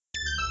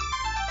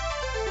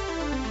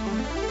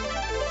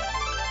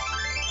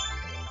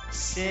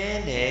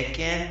Cynic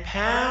Empowerment.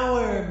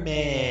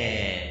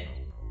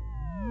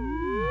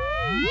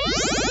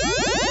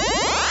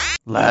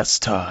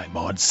 Last time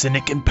on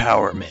Cynic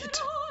Empowerment.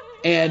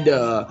 And,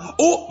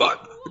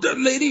 that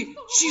lady,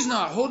 she's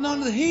not holding on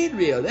to the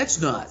handrail.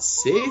 That's not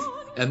safe.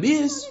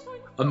 Miss.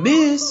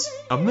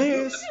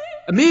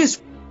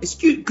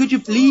 Excuse, could you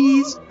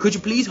please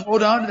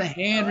hold on to the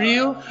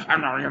handrail? I'm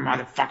not your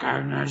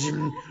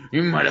motherfucker.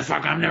 You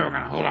motherfucker, I'm never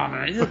gonna hold on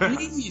to it.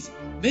 Please,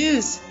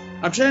 miss,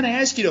 I'm trying to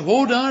ask you to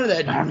hold on to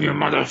that. I'm your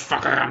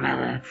motherfucker, I'm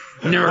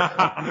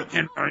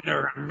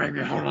never gonna make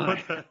you hold on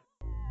to it.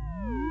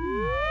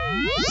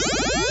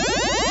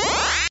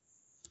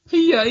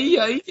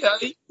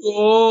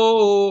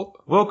 Oh.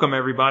 Welcome,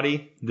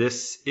 everybody.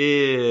 This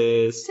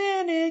is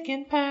Cynic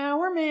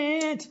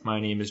Empowerment. My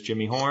name is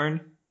Jimmy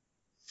Horn.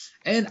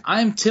 And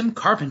I'm Tim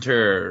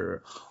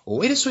Carpenter.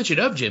 Way to switch it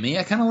up, Jimmy.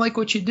 I kind of like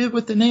what you did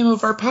with the name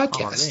of our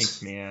podcast. Oh,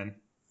 thanks, man.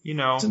 You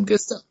know, some good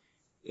stuff.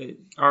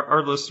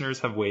 Our listeners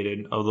have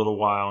waited a little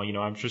while. You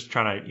know, I'm just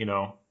trying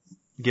to,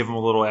 give them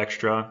a little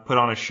extra, put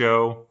on a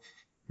show.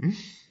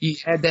 You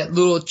add that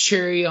little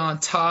cherry on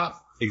top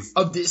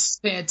of this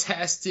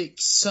fantastic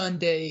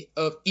Sunday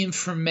of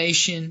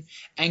information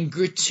and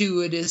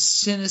gratuitous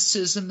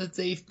cynicism that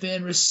they've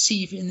been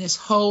receiving this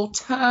whole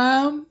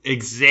time.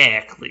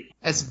 Exactly.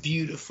 That's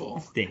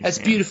beautiful. Thanks, That's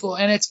man. beautiful,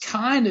 and it's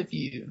kind of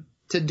you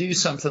to do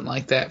something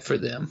like that for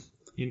them.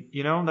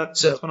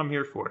 That's what I'm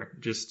here for.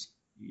 Just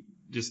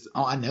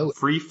oh, I know it.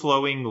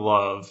 Free-flowing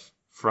love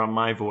from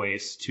my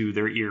voice to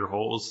their ear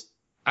holes.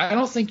 I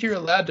don't think you're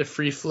allowed to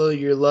free flow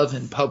your love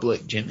in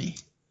public, Jimmy.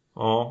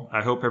 Well,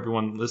 I hope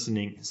everyone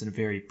listening is in a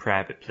very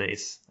private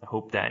place. I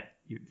hope that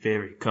you're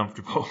very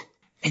comfortable.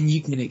 And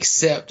you can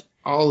accept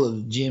all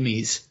of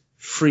Jimmy's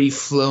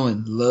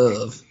free-flowing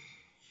love.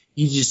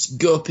 You just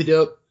gulp it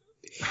up.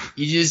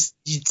 You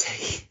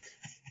take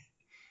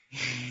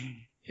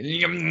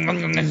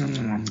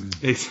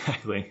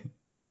Exactly.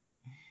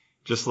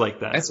 Just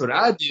like that. That's what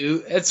I do.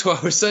 That's why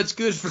we're such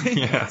good friends.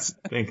 Yeah,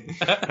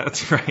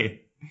 that's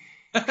right.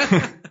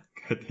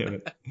 God damn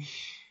it.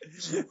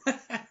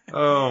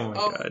 Oh, my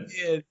God.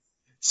 Man.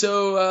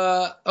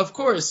 So, of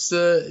course,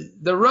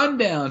 the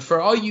rundown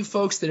for all you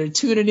folks that are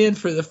tuning in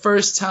for the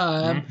first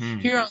time,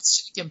 here on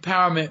Cynic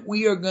Empowerment,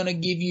 we are going to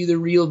give you the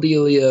real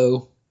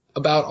dealio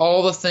about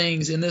all the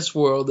things in this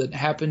world that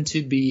happen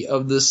to be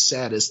of the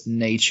saddest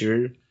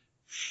nature.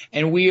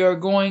 And we are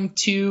going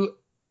to,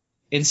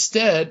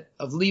 instead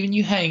of leaving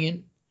you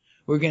hanging,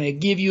 we're going to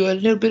give you a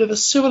little bit of a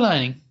silver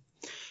lining.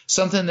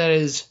 Something that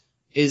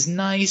is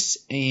nice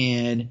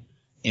and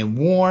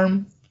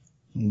warm,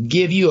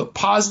 give you a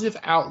positive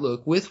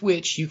outlook with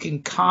which you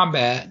can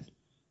combat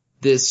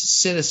this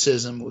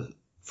cynicism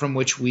from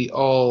which we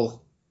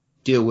all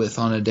deal with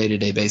on a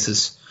day-to-day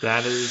basis.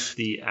 That is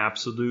the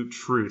absolute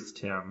truth,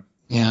 Tim.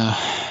 Yeah,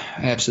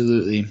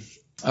 absolutely.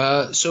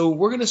 So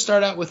we're going to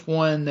start out with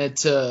one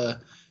that,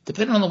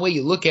 depending on the way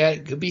you look at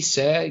it, could be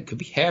sad, could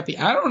be happy.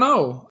 I don't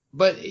know.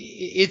 But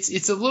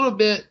it's a little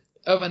bit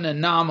of an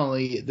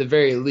anomaly at the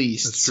very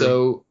least. That's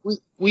true. So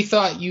we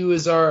thought you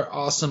as our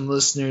awesome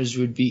listeners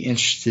would be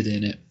interested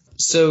in it.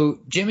 So,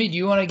 Jimmy, do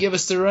you want to give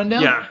us the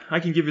rundown? Yeah,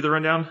 I can give you the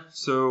rundown.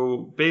 So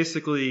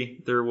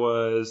basically there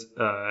was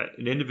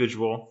an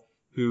individual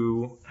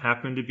who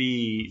happened to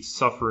be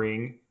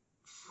suffering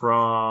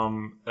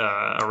from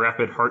a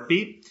rapid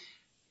heartbeat.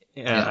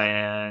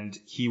 And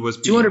he was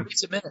 200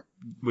 beats a minute.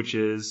 Which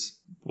is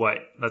what?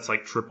 That's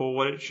like triple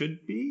what it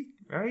should be,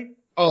 right?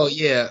 Oh,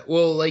 yeah.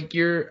 Well, like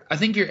I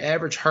think your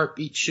average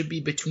heartbeat should be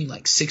between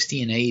like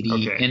 60 and 80.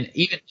 Okay. And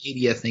even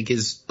 80, I think,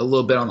 is a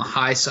little bit on the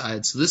high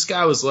side. So this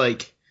guy was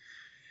like,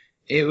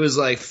 it was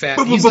like fat.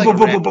 He's like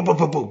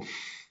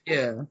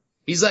yeah.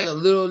 He's like a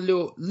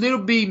little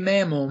big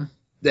mammal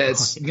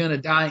that's going to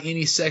die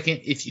any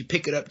second if you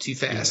pick it up too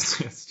fast.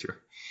 Yeah, that's true.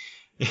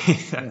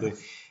 Exactly.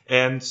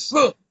 Yeah. And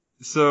so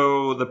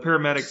the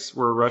paramedics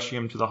were rushing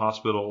him to the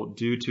hospital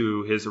due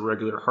to his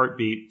irregular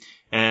heartbeat.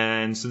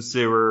 And since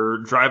they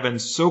were driving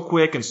so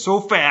quick and so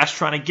fast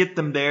trying to get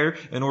them there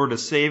in order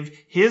to save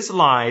his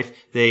life,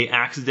 they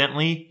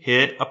accidentally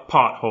hit a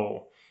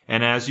pothole.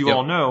 And as you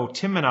all know,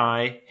 Tim and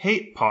I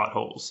hate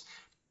potholes.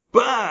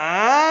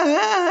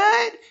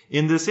 But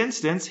in this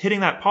instance,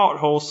 hitting that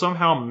pothole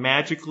somehow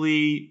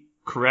magically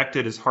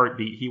corrected his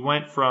heartbeat. He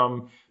went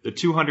from the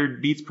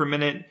 200 beats per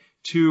minute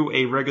to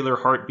a regular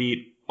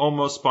heartbeat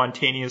almost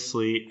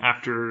spontaneously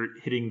after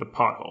hitting the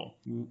pothole.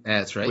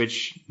 That's right.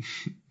 Which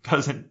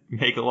doesn't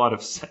make a lot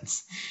of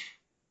sense.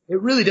 It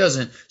really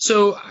doesn't.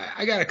 So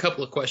I got a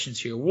couple of questions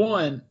here.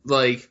 One,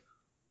 like,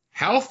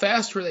 how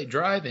fast were they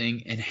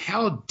driving and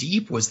how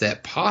deep was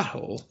that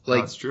pothole?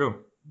 Like, that's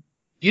true.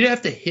 You'd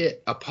have to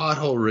hit a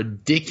pothole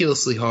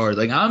ridiculously hard.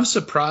 Like, I'm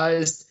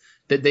surprised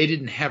that they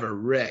didn't have a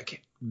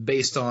wreck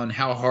based on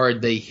how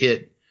hard they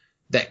hit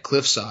that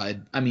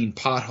cliffside. I mean,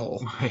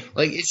 pothole. Right.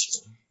 Like,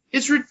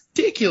 it's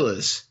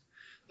ridiculous.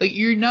 Like,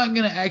 you're not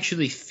going to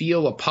actually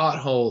feel a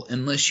pothole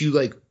unless you,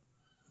 like,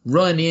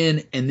 run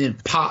in and then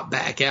pop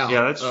back out.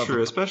 Yeah, that's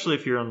true. Especially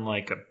if you're in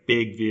like a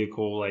big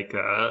vehicle, like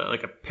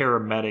a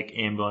paramedic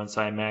ambulance.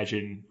 I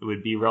imagine it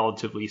would be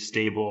relatively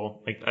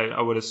stable. Like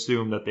I would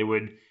assume that they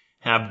would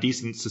have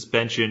decent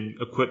suspension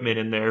equipment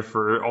in there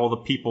for all the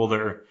people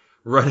that are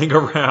running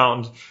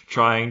around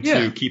trying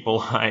to keep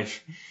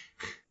alive.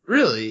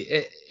 Really,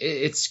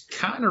 it's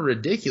kind of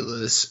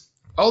ridiculous.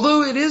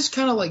 Although it is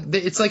kind of like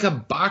it's like a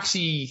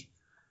boxy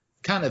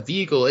kind of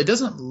vehicle. It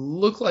doesn't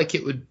look like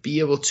it would be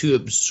able to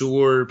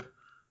absorb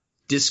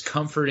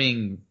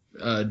discomforting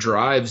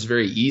drives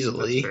very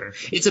easily.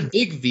 It's a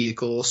big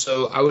vehicle,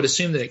 so I would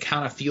assume that it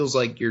kind of feels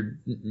like you're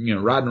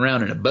riding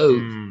around in a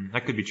boat.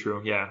 That could be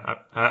true. Yeah,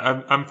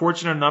 I'm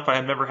fortunate enough. I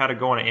have never had to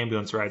go on an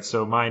ambulance ride,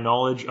 so my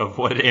knowledge of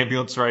what an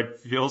ambulance ride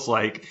feels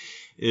like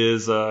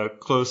is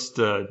close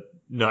to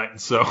none.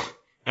 So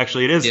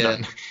actually, it is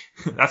none.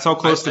 That's how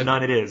close to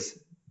none it is.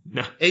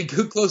 No.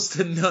 Close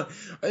to none.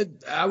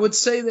 I would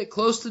say that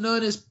close to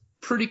none is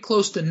pretty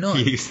close to none.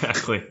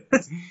 Exactly.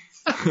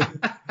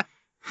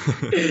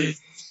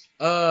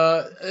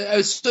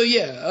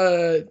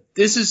 This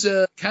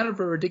is kind of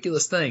a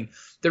ridiculous thing.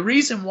 The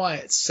reason why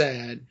it's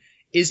sad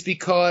is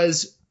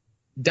because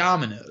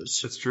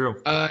Domino's. That's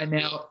true.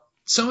 Now,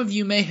 some of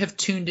you may have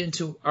tuned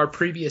into our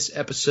previous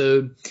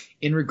episode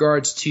in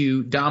regards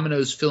to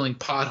Domino's filling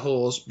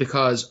potholes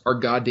because our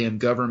goddamn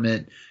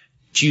government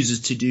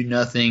chooses to do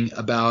nothing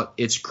about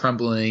its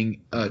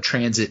crumbling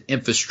transit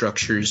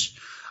infrastructures.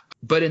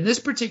 But in this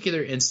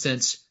particular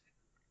instance,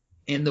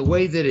 in the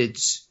way that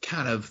it's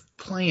kind of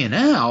playing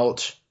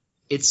out,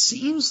 it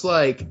seems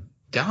like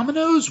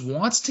Domino's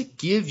wants to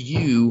give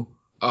you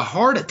a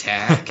heart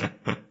attack,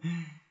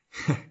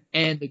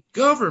 and the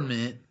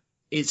government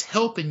is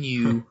helping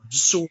you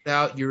sort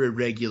out your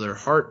irregular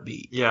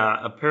heartbeat. Yeah,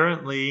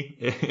 apparently,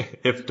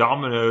 if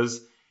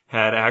Domino's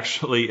had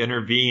actually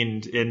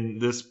intervened in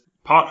this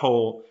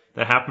pothole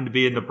that happened to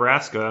be in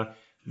Nebraska,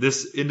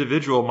 this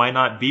individual might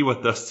not be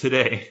with us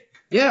today.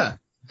 Yeah,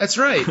 that's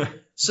right.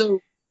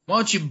 So why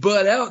don't you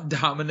butt out,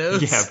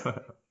 Domino's? Yeah.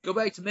 Go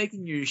back to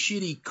making your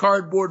shitty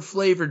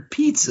cardboard-flavored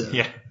pizza.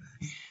 Yeah.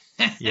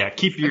 Yeah,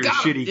 keep your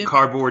shitty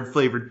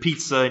cardboard-flavored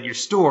pizza in your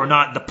store,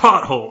 not in the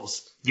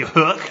potholes, you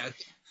hook. Yeah,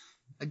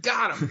 I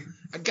got him.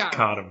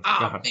 Caught him. Oh,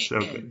 God, man. so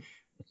good.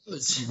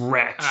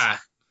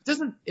 Rats.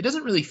 It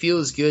doesn't really feel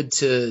as good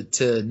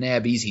to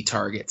nab easy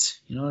targets.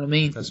 You know what I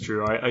mean? That's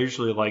true. I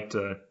usually like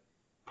to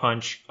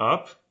punch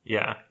up,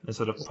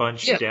 instead of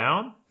punch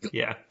down.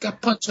 Yeah.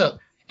 Got punch up.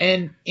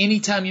 And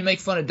anytime you make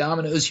fun of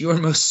Domino's, you're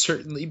most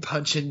certainly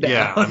punching down.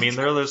 Yeah, I mean,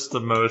 they're just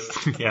the most,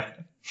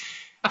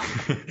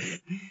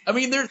 I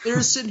mean,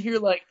 they're sitting here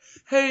like,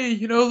 hey,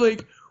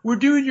 we're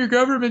doing your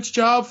government's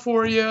job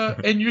for you,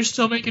 and you're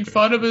still making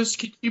fun of us.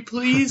 Can you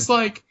please,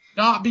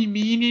 not be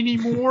mean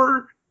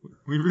anymore?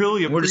 We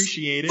really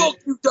appreciate it. Fuck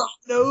you,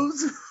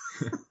 Domino's.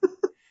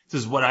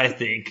 This is what I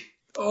think.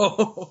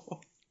 Oh.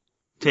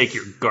 Take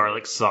your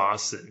garlic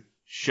sauce and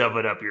shove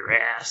it up your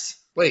ass.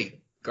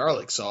 Wait,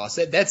 garlic sauce?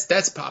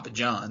 That's Papa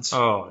John's.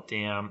 Oh,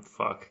 damn.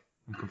 Fuck.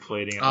 I'm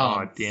conflating.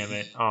 Oh, damn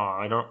it. Oh,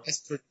 I don't. That's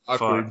pretty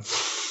awkward.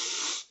 Fuck.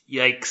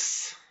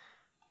 Yikes.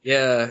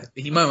 Yeah,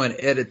 you might want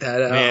to edit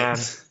that out. Man,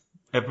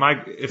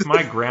 if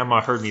my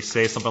grandma heard me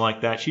say something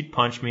like that, she'd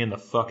punch me in the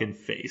fucking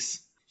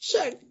face.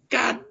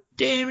 God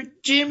damn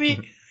it,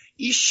 Jimmy.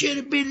 You should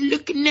have been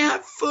looking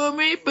out for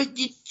me, but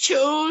you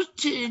chose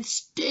to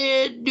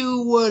instead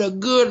do what a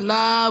good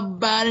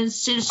law-abiding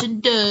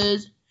citizen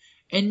does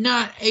and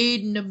not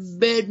aid and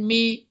abet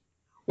me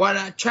while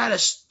I try to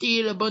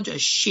steal a bunch of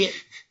shit.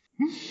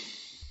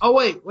 Oh,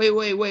 wait.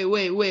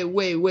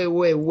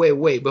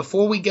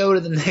 Before we go to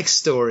the next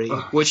story,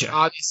 which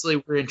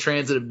obviously we're in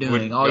transit of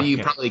doing, you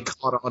probably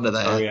caught on to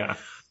that. Oh, yeah.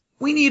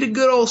 We need a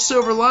good old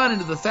silver lining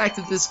to the fact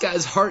that this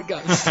guy's heart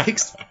got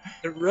fixed on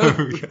the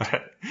road.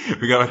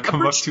 we gotta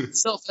come up to it.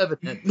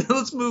 Self-evident.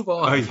 Let's move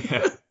on.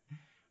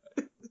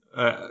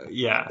 Oh, yeah.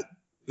 Yeah.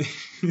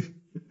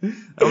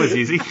 That was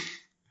easy.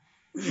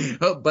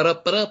 So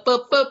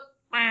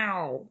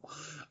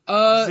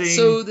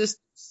this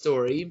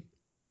story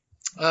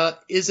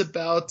is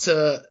about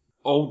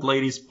old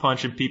ladies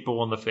punching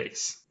people in the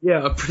face.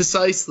 Yeah,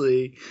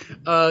 precisely.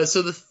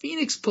 So the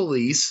Phoenix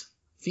police,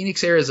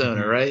 Phoenix,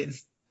 Arizona, right?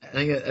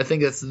 I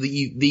think that's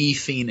the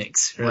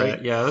Phoenix,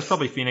 right? Yeah, there's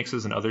probably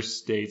Phoenixes in other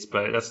states,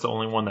 but that's the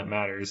only one that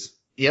matters.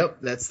 Yep,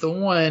 that's the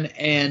one.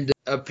 And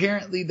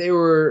apparently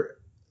their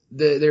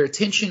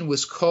attention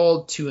was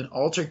called to an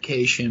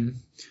altercation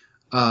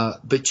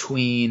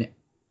between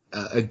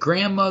a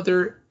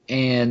grandmother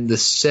and the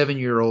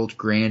 7-year-old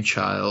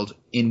grandchild,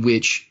 in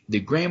which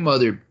the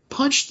grandmother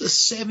punched the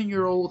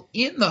 7-year-old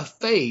in the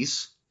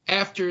face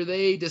after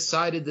they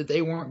decided that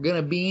they weren't going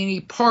to be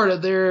any part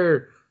of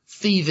their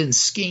thieving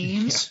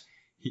schemes.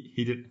 Yeah,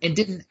 he did. And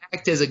didn't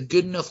act as a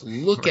good enough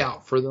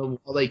lookout for them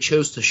while they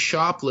chose to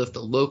shoplift a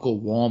local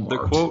Walmart.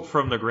 The quote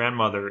from the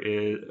grandmother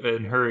is,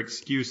 and her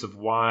excuse of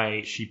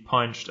why she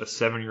punched a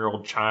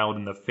 7-year-old child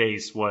in the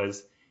face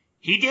was,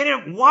 he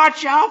didn't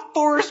watch out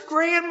for his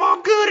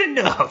grandma good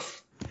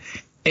enough.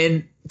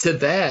 And to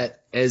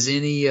that, as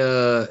any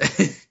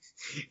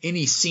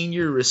any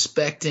senior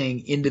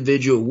respecting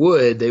individual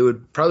would, they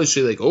would probably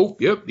say like, oh,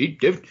 yep, he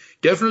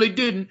definitely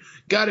didn't.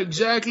 Got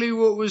exactly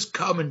what was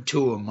coming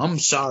to him. I'm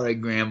sorry,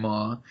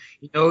 Grandma.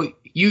 You know,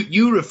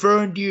 you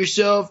referring to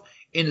yourself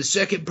in the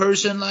second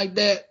person like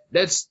that,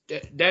 that's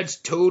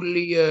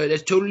totally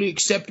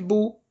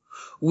acceptable.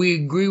 We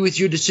agree with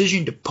your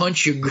decision to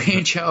punch your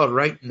grandchild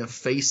right in the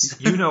face.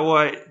 You know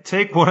what?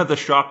 Take one of the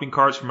shopping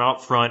carts from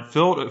out front,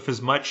 fill it with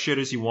as much shit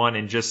as you want,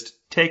 and just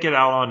take it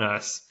out on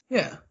us.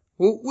 Yeah,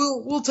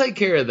 we'll take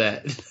care of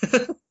that.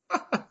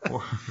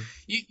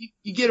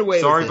 you get away.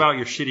 Sorry with it. about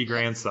your shitty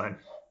grandson.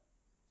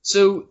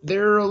 So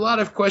there are a lot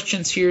of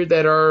questions here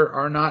that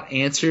are not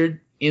answered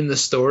in the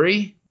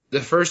story.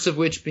 The first of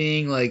which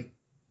being like,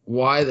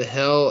 why the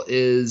hell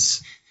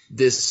is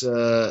this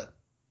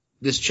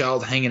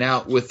child hanging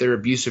out with their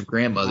abusive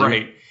grandmother?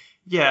 Right.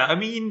 Yeah, I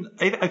mean,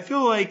 I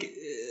feel like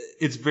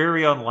it's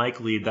very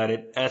unlikely that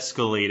it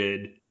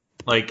escalated,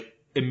 like,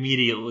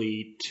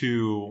 immediately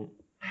to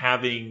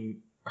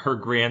having her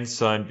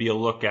grandson be a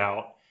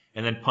lookout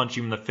and then punch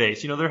him in the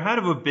face. You know, there had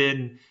to have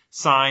been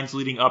signs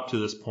leading up to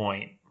this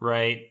point,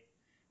 right?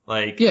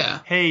 Like, yeah.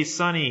 Hey,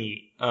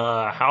 Sonny,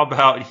 how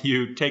about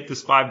you take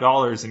this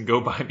 $5 and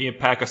go buy me a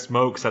pack of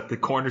smokes at the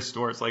corner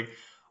store? It's like,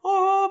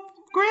 oh,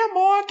 Grandma,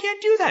 I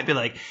can't do that. Be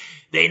like,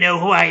 they know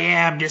who I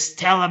am. Just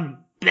tell them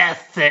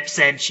Beth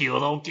sent you.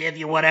 They'll give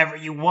you whatever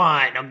you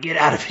want. Now get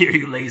out of here,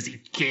 you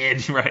lazy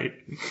kid. Right?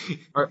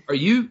 Are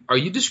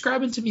you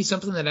describing to me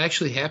something that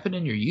actually happened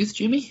in your youth,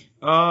 Jimmy?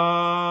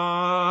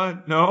 No.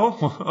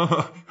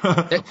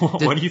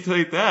 What do you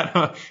think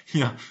that?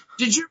 Yeah.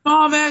 Did your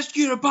mom ask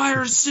you to buy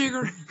her a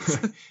cigarette?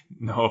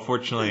 No,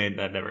 fortunately,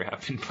 that never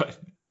happened. But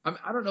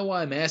I don't know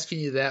why I'm asking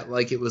you that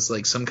like it was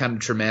like some kind of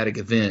traumatic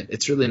event.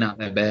 It's really not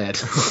that bad.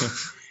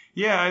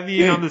 Yeah, I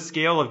mean, on the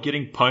scale of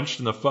getting punched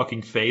in the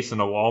fucking face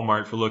in a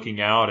Walmart for looking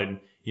out and,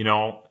 you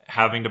know,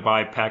 having to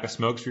buy a pack of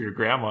smokes for your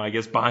grandma, I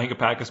guess buying a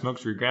pack of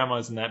smokes for your grandma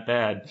isn't that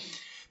bad.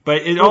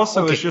 But it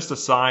also is just a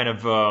sign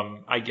of,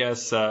 I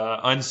guess,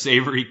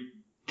 unsavory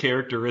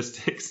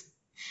characteristics,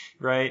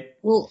 right?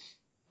 Well,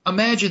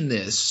 imagine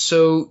this.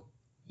 So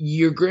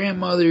your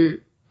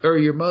grandmother or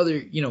your mother,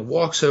 you know,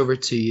 walks over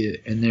to you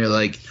and they're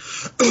like,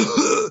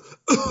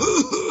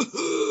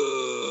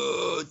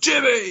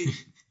 Jimmy,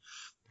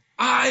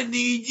 I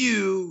need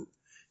you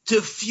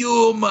to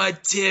fuel my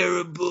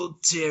terrible,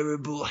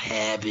 terrible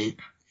habit.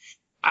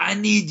 I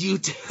need you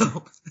to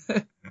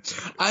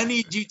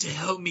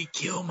help me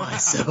kill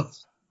myself.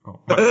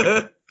 Oh my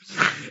God.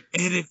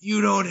 And if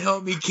you don't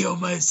help me kill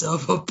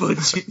myself, I'll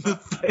punch you in the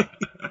face.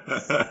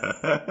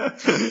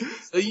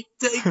 So you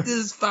take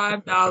this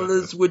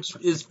 $5, which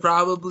is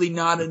probably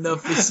not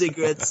enough for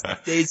cigarettes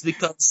these days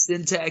because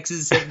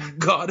syntaxes have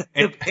got out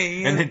of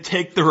hand. And then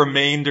take the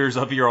remainders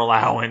of your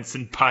allowance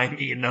and buy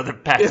me another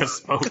pack of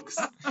smokes.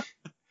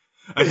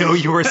 I know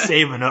you were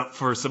saving up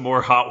for some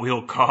more Hot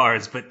Wheel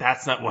cars, but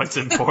that's not what's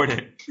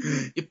important.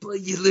 You play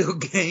your little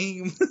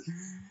game.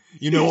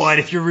 You know what?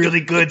 If you're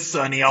really good,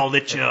 Sonny, I'll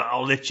let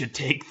you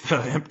take the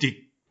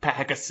empty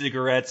pack of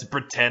cigarettes and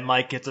pretend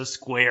like it's a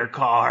square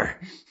car.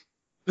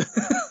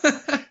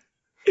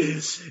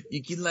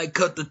 You can like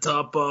cut the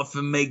top off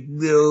and make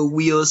little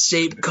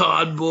wheel-shaped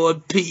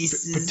cardboard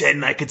pieces.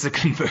 Pretend like it's a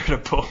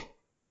convertible.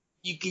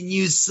 You can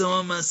use some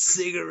of my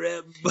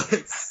cigarette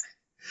butts.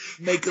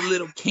 Make a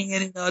little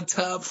cannon on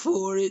top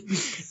for it.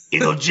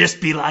 It'll just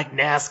be like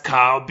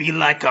NASCAR. It'll be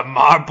like a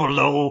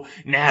Marlboro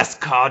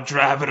NASCAR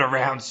driving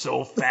around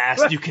so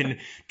fast. You can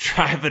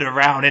drive it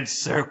around in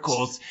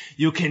circles.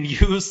 You can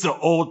use the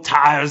old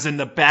tires in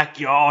the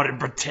backyard and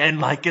pretend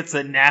like it's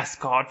a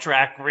NASCAR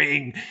track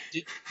ring.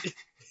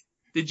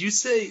 Did you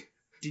say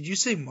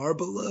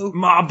Marlboro?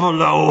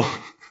 Marlboro.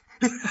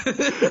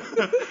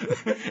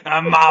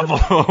 A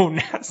Marlboro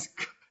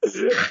NASCAR.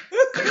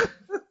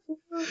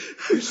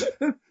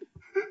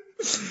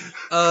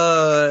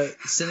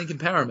 Cynic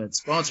Empowerment,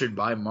 sponsored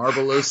by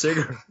Marlboro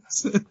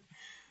cigarettes. I'm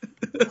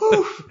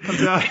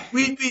dying.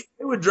 It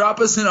would drop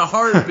us in a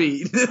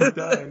heartbeat. I'm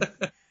dying.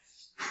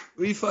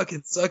 We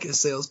fucking suck as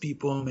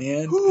salespeople,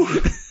 man.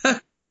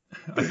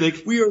 I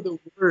think we are the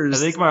worst. I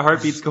think my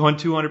heartbeat's going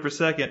 200 per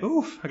second.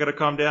 Oof, I gotta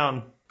calm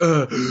down.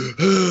 All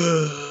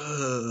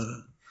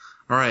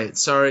right,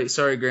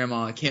 sorry,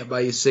 Grandma, I can't buy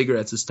you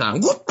cigarettes this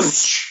time.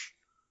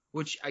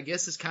 Which I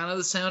guess is kind of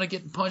the sound of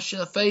getting punched in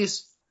the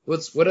face.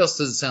 What else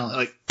does it sound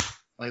like?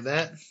 Like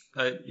that?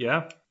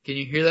 Yeah. Can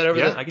you hear that over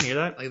there? Yeah, I can hear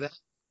that. Like that?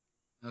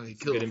 Okay,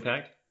 cool. Good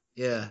impact.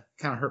 Yeah,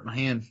 kind of hurt my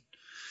hand.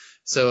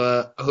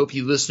 So I hope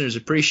you listeners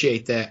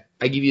appreciate that.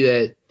 I give you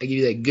that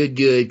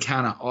good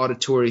kind of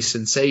auditory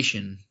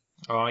sensation.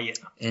 Oh yeah.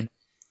 And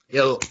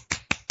that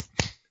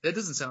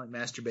doesn't sound like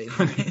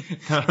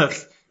masturbating. No,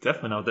 that's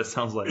definitely not what that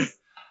sounds like.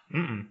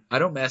 Mm-mm. I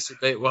don't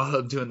masturbate while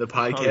I'm doing the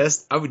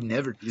podcast. I would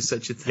never do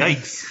such a thing.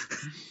 Yikes.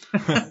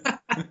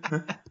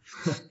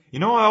 You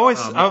know,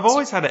 I've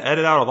always had to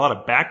edit out a lot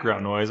of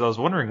background noise. I was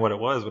wondering what it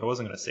was, but I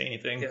wasn't going to say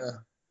anything. Yeah.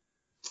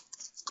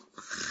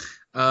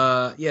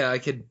 I'm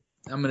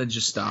going to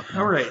just stop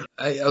now. All right.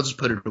 I'll just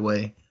put it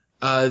away.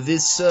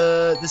 This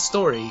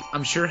story,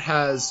 I'm sure,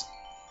 has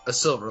a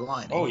silver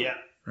lining. Oh, yeah.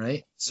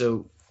 Right?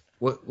 So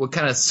what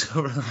kind of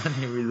silver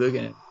lining are we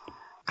looking at?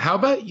 How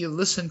about you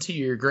listen to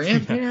your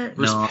grandparent?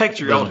 Respect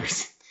your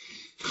elders.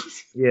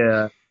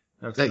 Yeah.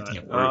 That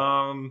can't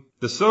work.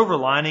 The silver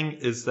lining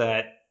is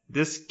that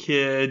this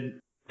kid,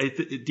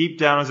 deep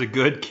down, is a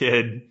good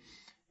kid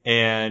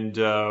and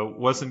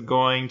wasn't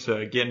going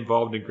to get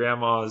involved in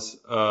grandma's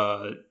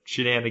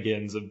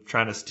shenanigans of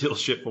trying to steal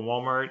shit from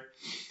Walmart.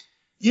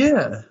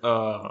 Yeah.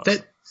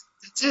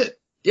 That's it.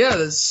 Yeah,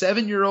 the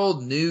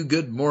 7-year-old knew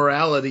good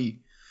morality.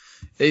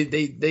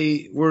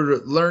 They were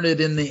learned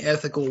in the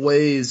ethical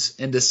ways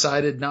and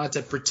decided not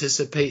to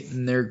participate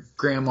in their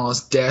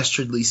grandma's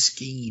dastardly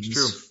schemes. It's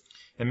true.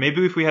 And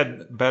maybe if we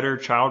had better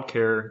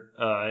childcare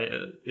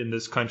in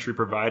this country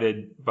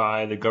provided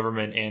by the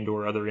government and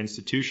or other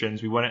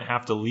institutions, we wouldn't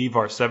have to leave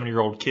our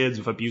 7-year-old kids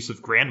with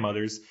abusive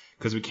grandmothers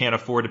because we can't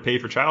afford to pay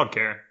for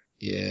childcare.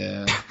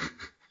 Yeah.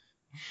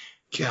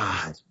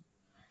 God.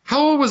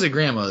 How old was a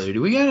grandmother?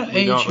 Do we got an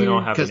age? We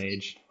don't have an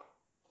age.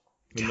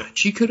 God,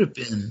 she could have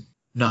been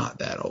not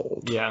that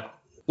old. Yeah.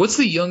 What's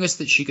the youngest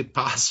that she could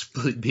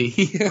possibly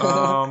be?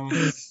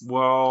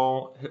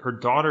 Well, her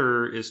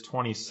daughter is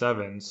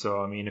 27,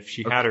 so I mean, if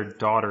she had her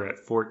daughter at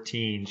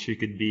 14, she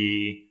could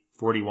be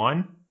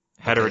 41.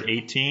 Had her at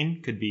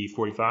 18, could be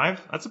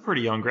 45. That's a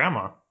pretty young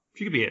grandma.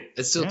 She could be it.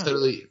 It's still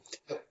totally.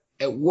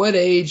 At what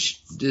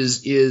age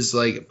is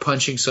like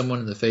punching someone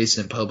in the face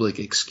in public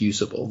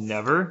excusable?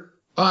 Never.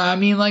 I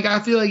mean, like, I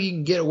feel like you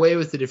can get away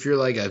with it if you're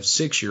like a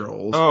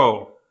 6-year-old.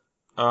 Oh,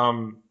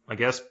 I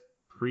guess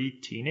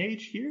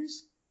pre-teenage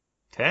years.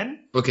 10?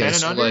 Okay, 10 and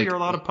so under, like, you're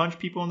allowed to punch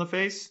people in the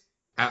face?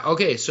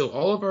 Okay, so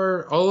all of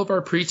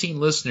our preteen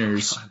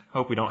listeners, I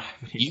hope we don't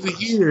have any.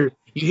 You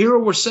hear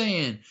what we're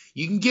saying.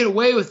 You can get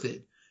away with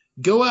it.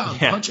 Go out and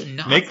punch a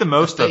knob. Make the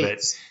most of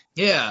it.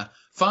 Yeah.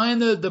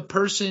 Find the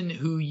person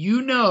who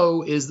you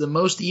know is the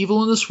most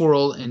evil in this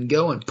world and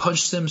go and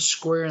punch them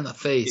square in the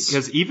face.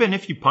 Because even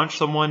if you punch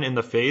someone in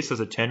the face as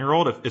a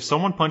 10-year-old, if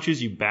someone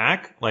punches you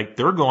back, like,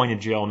 they're going to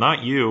jail,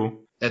 not you.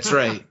 That's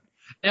right.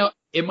 Now,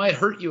 it might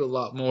hurt you a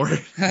lot more.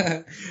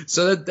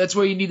 So that's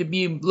where you need to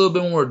be a little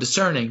bit more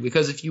discerning,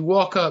 because if you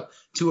walk up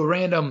to a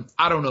random,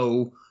 I don't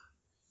know,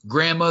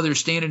 grandmother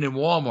standing in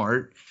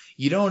Walmart,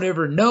 you don't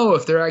ever know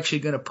if they're actually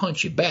going to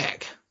punch you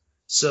back.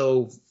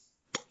 So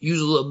use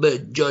a little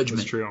bit of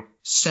judgment. That's true.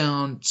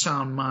 Sound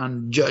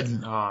mind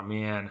judgment. Oh,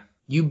 man.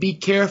 You be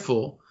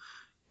careful.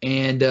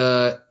 And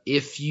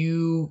if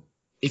you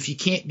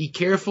can't be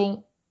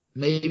careful,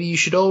 maybe you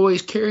should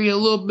always carry a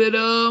little bit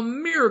of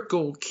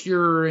miracle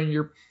cure in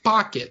your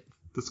pocket.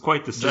 That's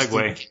quite the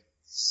segue.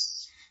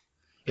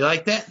 You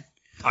like that?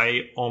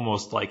 I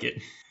almost like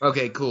it.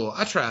 Okay, cool.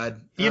 I tried.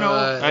 You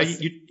know,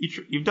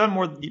 you've done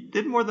more. You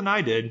did more than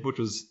I did, which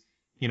was,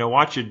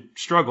 watch you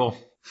struggle.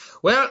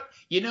 Well,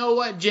 you know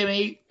what,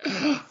 Jimmy?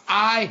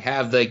 I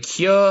have the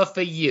cure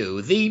for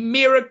you. The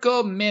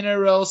Miracle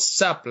Mineral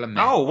Supplement.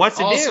 Oh, what's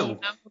it also do? known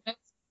as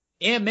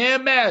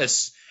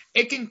MMS.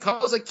 It can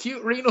cause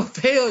acute renal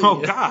failure.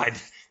 Oh, God.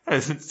 That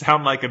doesn't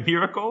sound like a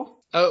miracle.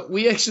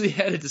 We actually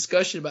had a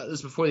discussion about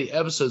this before the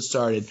episode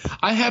started.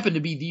 I happen to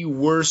be the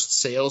worst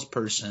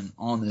salesperson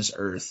on this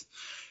earth.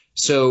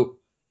 So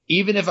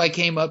even if I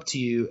came up to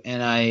you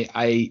and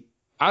I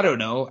don't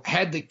know,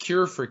 had the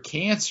cure for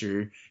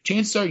cancer,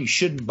 chances are you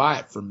shouldn't buy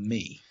it from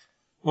me.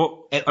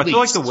 Well, I feel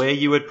like the way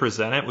you would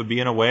present it would be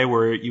in a way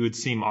where you would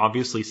seem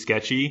obviously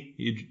sketchy.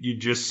 You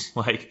just,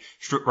 like,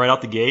 right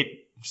out the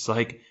gate, just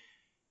like,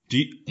 do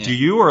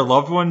you or a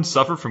loved one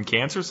suffer from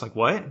cancer? It's like,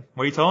 what?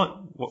 Why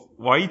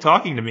are you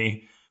talking to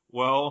me?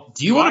 Well,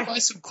 do you want to buy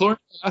some chlorine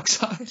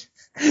dioxide?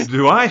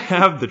 Do I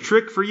have the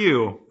trick for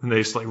you? And they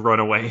just, like, run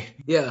away.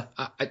 Yeah,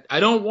 I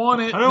don't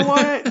want it. I don't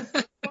want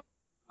it.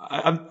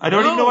 I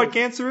don't even know what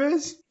cancer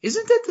is.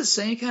 Isn't that the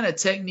same kind of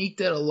technique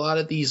that a lot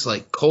of these,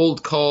 like,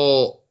 cold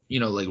call,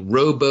 like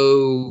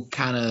robo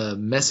kind of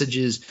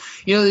messages,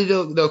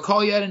 they'll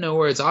call you out of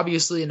nowhere. It's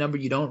obviously a number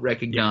you don't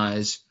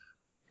recognize. Yeah.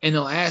 And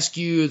they'll ask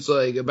you, it's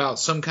like about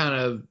some kind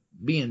of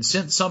being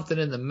sent something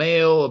in the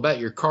mail about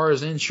your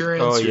car's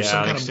insurance. Oh, or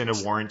some kind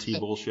extended warranty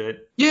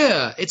bullshit.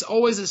 Yeah, it's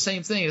always the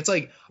same thing. It's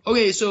like,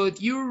 okay, so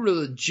if you were a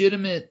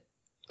legitimate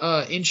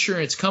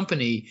insurance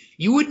company,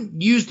 you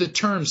wouldn't use the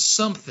term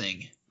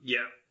something.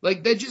 Yeah.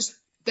 Like,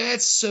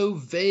 that's so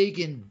vague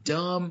and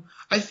dumb.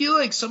 I feel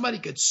like somebody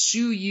could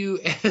sue you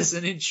as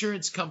an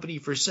insurance company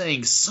for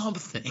saying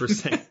something.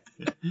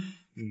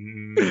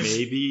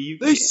 Maybe you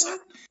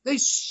They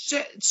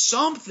said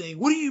something.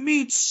 What do you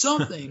mean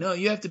something? No,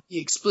 you have to be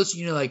explicit.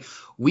 Like,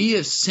 we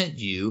have sent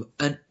you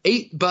an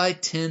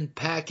 8x10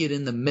 packet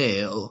in the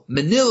mail,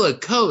 manila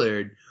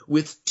colored,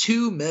 with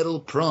 2 metal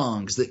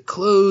prongs that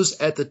close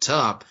at the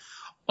top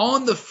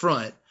on the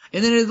front.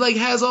 And then it, like,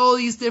 has all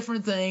these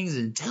different things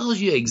and tells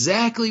you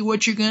exactly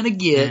what you're going to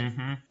get.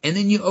 Mm-hmm. And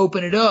then you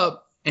open it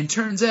up and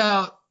turns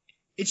out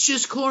it's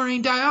just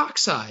chlorine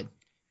dioxide.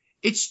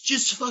 It's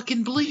just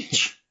fucking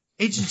bleach.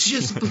 It's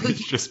just bleach.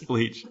 It's just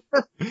bleach.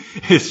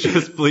 It's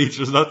just bleach.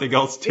 There's nothing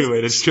else to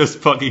it. It's just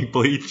fucking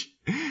bleach.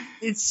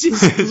 It's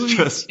just bleach.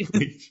 It's just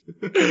bleach.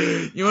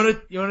 You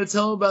wanna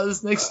tell them about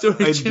this next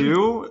story? I Jim?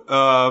 do,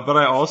 but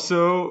I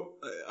also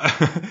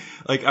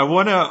I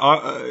want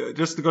to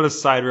just to go to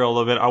side rail a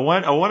little bit. I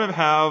want to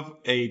have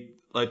a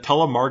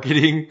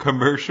telemarketing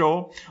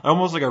commercial,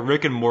 almost like a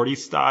Rick and Morty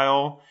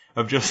style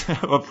of just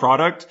a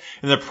product,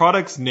 and the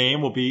product's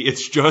name will be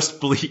 "It's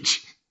Just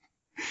Bleach,"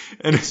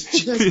 and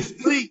it's just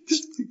bleach,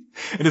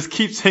 and it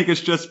keeps saying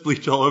 "It's just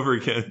bleach" all over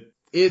again.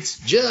 It's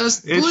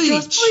just bleach.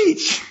 It's just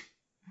bleach.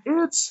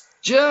 It's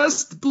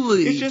just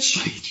bleach. It's just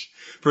bleach.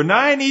 For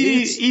 9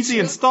 easy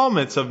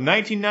installments of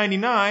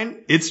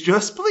 $19.99, it's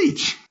just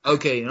bleach.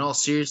 Okay, in all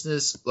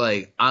seriousness,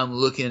 I'm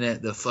looking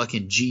at the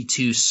fucking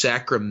G2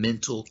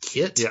 Sacramental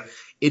kit. Yeah.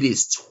 It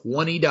is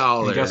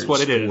 $20. And guess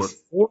what it is?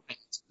 For 4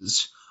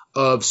 ounces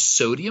of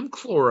sodium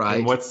chloride.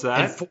 And what's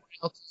that? And 4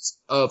 ounces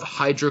of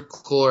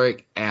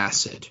hydrochloric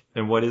acid.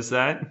 And what is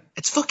that?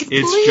 It's fucking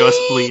bleach. It's just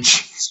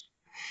bleach.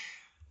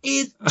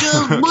 It's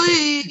just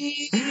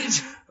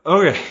bleach.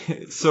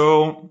 Okay,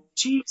 so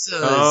Jesus.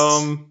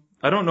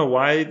 I don't know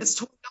why That's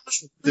 $20 for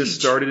this bleach.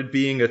 started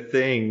being a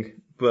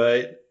thing,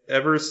 but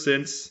ever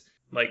since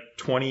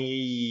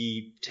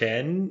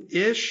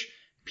 2010-ish,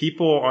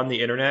 people on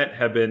the internet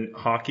have been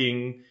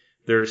hawking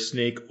their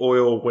snake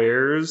oil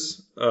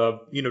wares,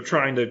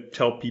 trying to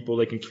tell people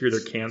they can cure their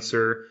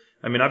cancer.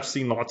 I mean, I've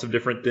seen lots of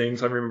different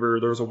things. I remember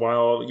there was a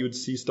while you would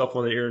see stuff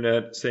on the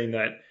internet saying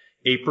that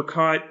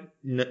apricot,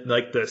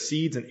 the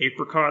seeds in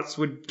apricots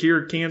would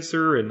cure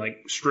cancer, and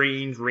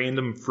strange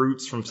random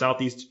fruits from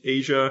Southeast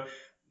Asia.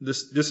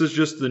 This is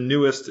just the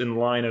newest in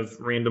line of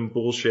random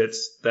bullshits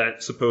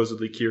that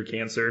supposedly cure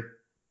cancer.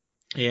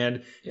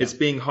 And it's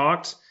being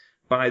hawked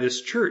by this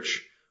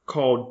church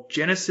called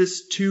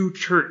Genesis 2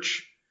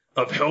 Church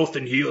of Health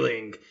and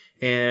Healing.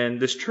 And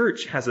this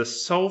church has a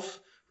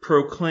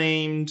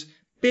self-proclaimed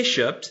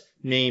bishop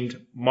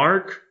named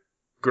Mark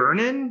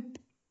Grennan?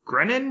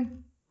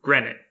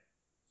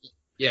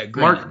 Yeah,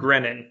 Grennan. Mark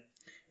Grennan.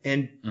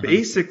 And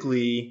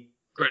basically...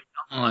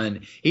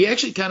 Grennan. He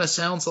actually kind of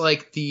sounds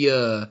like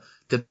the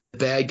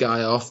bad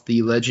guy off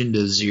the Legend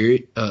of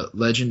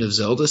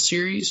Zelda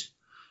series.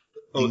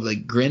 Oh,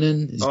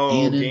 Grennan is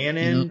Ganon.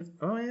 Ganon.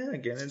 Oh, yeah,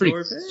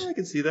 Ganondorf. Yeah, I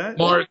can see that.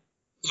 Mark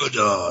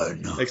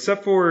Grennan.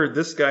 Except for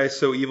this guy's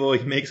so evil,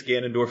 he makes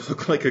Ganondorf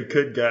look like a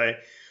good guy.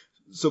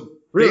 So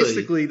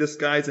basically, this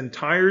guy's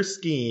entire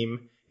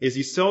scheme is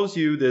he sells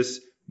you this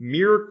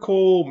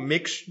miracle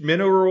mixed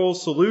mineral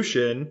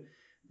solution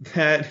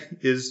that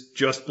is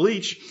just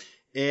bleach,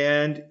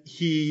 and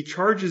he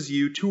charges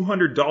you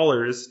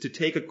 $200 to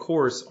take a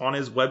course on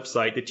his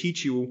website to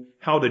teach you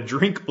how to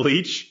drink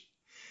bleach,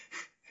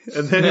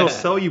 and then he'll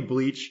sell you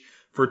bleach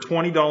for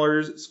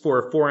 $20 for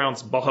a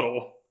 4-ounce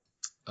bottle.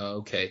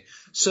 Okay,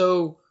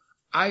 so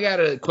I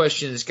gotta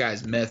question this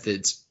guy's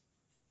methods.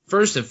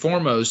 First and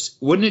foremost,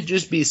 wouldn't it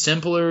just be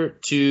simpler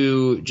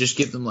to just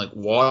give them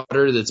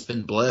water that's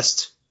been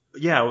blessed?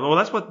 Yeah, well,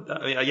 that's what.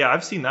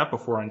 I've seen that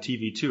before on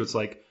TV too. It's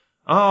like,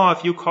 oh,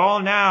 if you call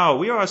now,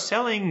 we are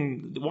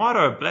selling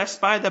water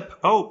blessed by the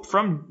Pope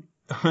from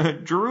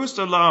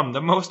Jerusalem, the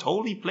most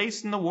holy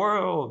place in the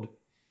world.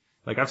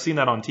 I've seen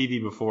that on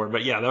TV before,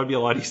 but yeah, that would be a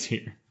lot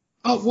easier.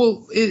 Oh,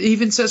 well, it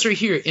even says right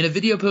here, in a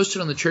video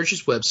posted on the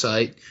church's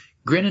website,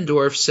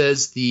 Grenendorf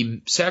says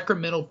the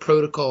sacramental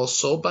protocol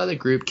sold by the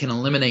group can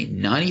eliminate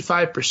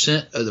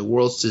 95% of the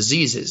world's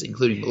diseases,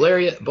 including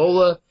malaria,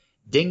 Ebola,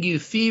 dengue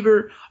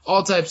fever,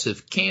 all types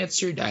of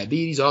cancer,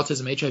 diabetes,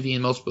 autism, HIV,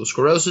 and multiple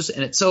sclerosis,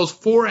 and it sells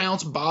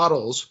 4-ounce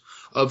bottles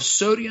of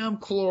sodium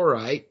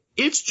chloride.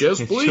 It's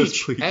just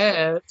bleach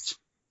at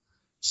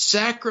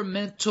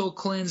sacramental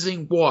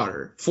cleansing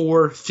water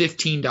for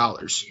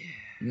 $15.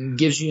 It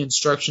gives you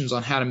instructions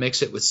on how to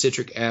mix it with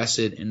citric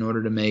acid in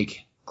order to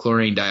make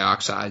chlorine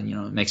dioxide.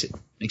 It makes it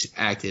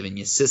active in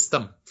your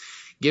system.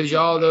 Gives you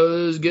all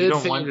those good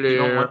fingers. You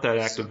don't want that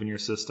active in your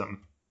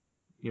system.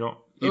 You don't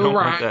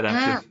want that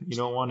active. You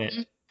don't want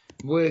it.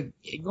 We're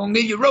gonna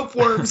give you rope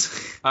worms.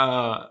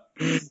 We're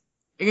gonna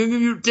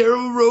give you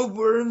terrible rope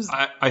worms.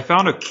 I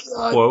found a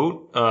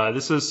quote.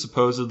 This is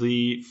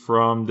supposedly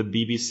from the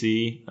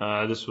BBC.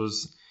 This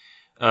was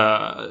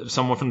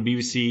someone from the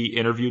BBC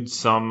interviewed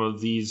some of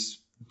these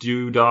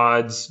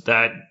doodads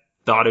that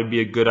thought it'd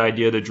be a good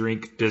idea to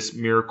drink this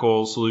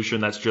miracle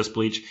solution that's just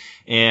bleach.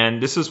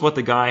 And this is what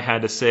the guy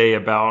had to say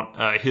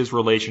about his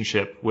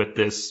relationship with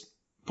this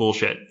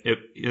bullshit.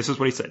 This is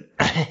what he said.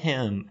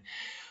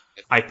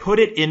 I put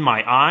it in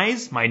my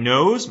eyes, my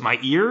nose, my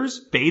ears,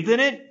 bathed in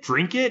it,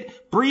 drink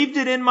it, breathed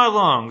it in my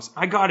lungs.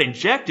 I got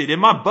injected in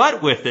my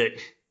butt with it.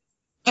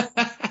 That's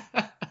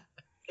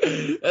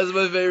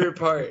my favorite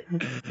part.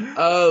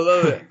 I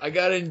love it. I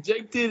got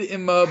injected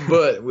in my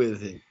butt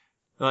with it.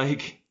 I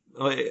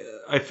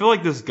feel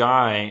like this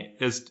guy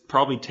is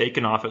probably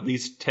taken off at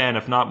least 10,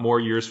 if not more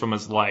years from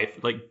his life.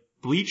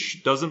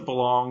 Bleach doesn't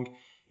belong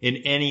in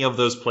any of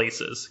those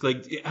places.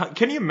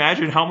 Can you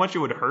imagine how much it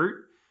would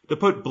hurt to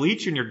put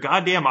bleach in your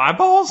goddamn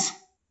eyeballs?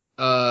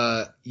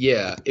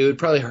 Yeah, it would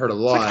probably hurt a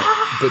lot.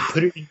 But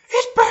put it in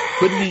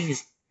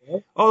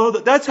Oh,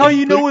 that's how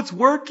you know it's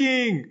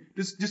working.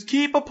 Just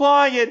keep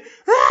applying it.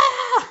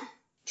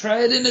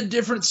 Try it in a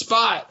different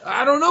spot.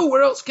 I don't know.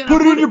 Where else can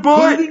Put I it in your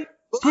butt.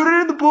 Put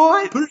it in the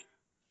butt. Put it-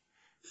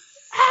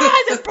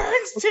 That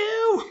burns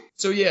too.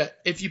 So yeah,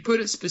 if you put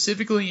it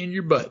specifically in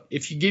your butt,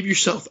 if you give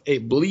yourself a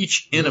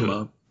bleach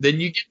enema, then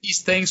you get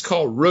these things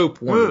called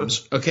rope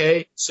worms.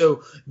 Okay,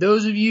 so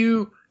those of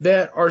you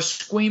that are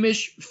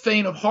squeamish,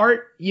 faint of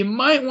heart, you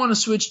might want to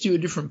switch to a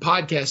different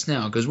podcast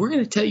now, because we're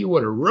going to tell you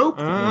what a rope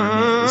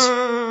worm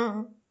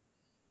is.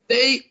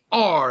 They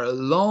are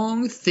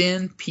long,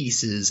 thin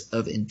pieces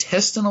of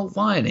intestinal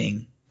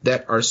lining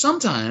that are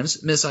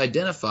sometimes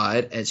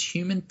misidentified as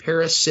human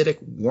parasitic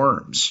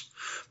worms.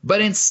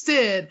 But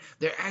instead,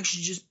 they're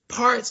actually just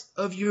parts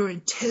of your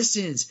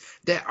intestines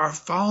that are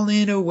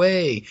falling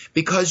away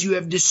because you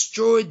have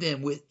destroyed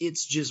them with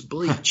It's Just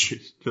Bleach.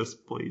 It's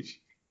just bleach.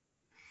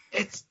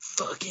 It's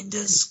fucking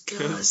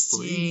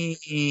disgusting.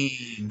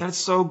 That's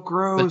so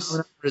gross.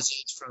 But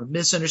results from a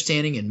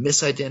misunderstanding and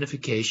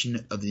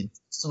misidentification of the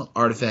intestinal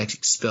artifacts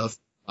expelled from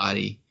the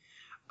body.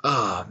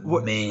 Oh,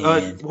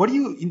 man. What do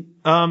you...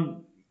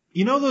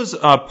 you know those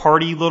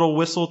party little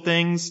whistle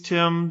things,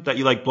 Tim, that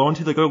you like blow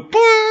into? They go...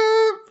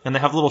 and they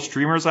have little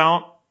streamers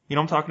out. You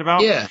know what I'm talking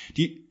about? Yeah.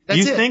 Do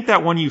you think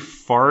that when you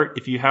fart,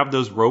 if you have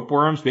those rope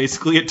worms,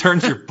 basically it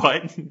turns your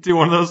butt into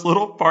one of those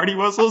little party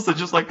whistles that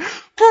just like,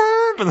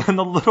 and then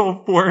the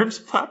little worms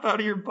flap out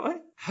of your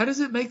butt? How does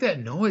it make that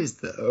noise,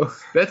 though?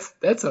 That's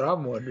what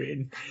I'm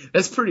wondering.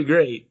 That's pretty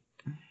great.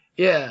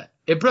 Yeah,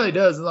 it probably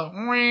does. It's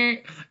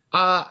like,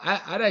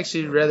 I'd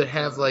actually rather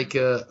have like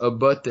a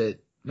butt that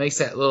makes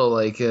that little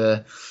like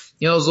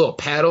you know those little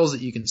paddles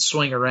that you can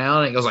swing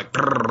around and it goes like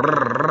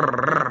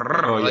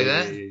like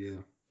that.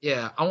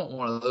 Yeah, I want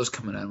one of those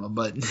coming out of my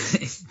butt.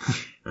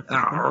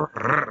 Oh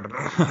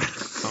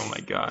my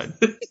god.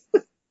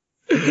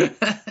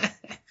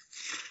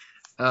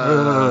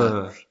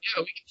 Yeah,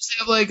 we can just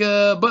have like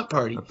a butt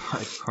party.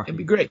 It'd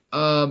be great.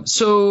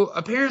 So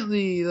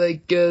apparently,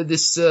 like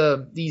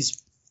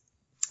these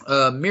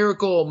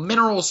miracle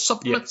mineral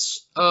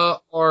supplements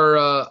are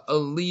a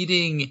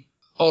leading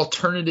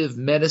alternative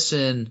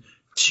medicine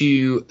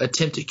to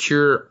attempt to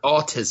cure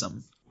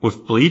autism.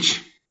 With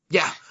bleach?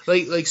 Yeah,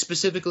 like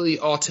specifically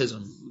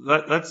autism.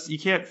 That's you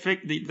can't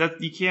fix that.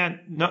 You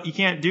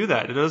can't do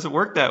that. It doesn't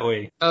work that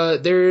way.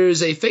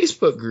 There's a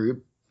Facebook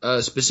group.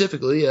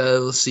 Specifically,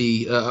 let's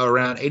see,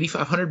 around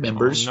 8,500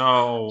 members.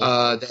 Oh,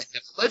 no. That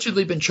have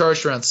allegedly been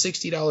charged around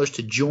 $60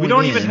 to join. We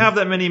don't even have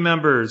that many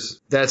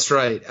members. That's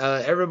right.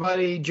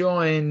 Everybody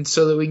join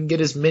so that we can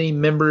get as many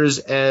members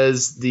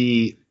as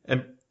the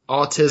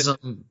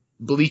autism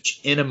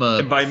bleach enema.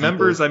 And by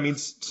members, I mean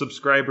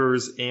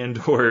subscribers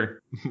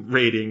and/or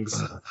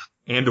ratings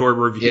and/or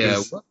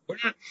reviews. Yeah,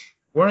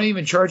 we're not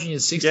even charging you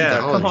 $60. Yeah,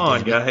 come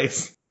on,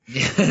 guys.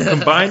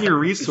 Combine your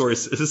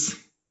resources.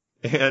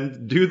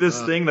 And do this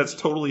thing that's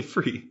totally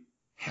free.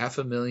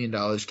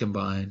 $500,000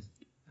 combined.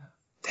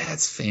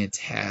 That's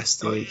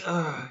fantastic.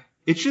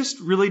 It's just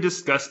really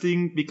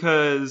disgusting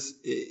because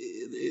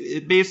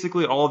it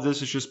basically all of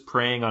this is just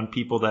preying on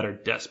people that are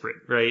desperate,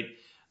 right?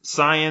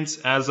 Science,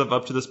 as of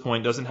up to this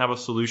point, doesn't have a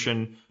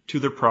solution to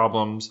their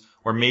problems,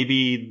 or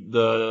maybe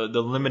the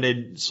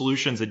limited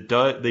solutions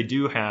they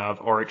do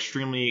have are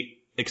extremely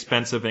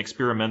expensive and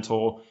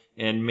experimental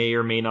and may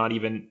or may not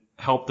even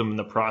help them in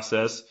the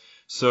process.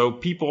 So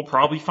people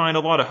probably find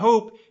a lot of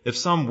hope if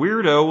some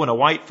weirdo in a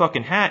white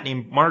fucking hat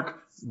named Mark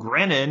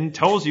Grennan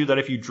tells you that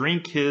if you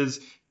drink his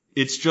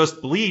It's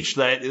Just Bleach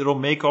that it'll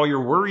make all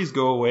your worries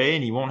go away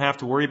and you won't have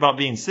to worry about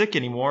being sick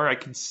anymore. I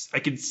can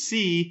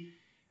see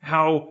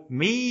how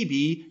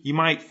maybe you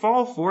might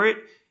fall for it,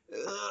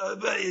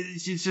 but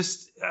it's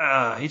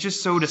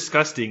just so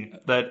disgusting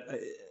that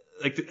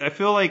I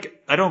feel like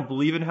I don't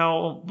believe in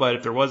hell, but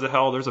if there was a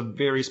hell, there's a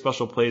very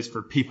special place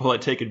for people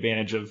that take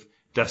advantage of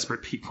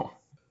desperate people.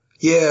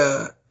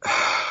 Yeah,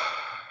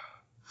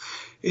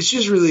 it's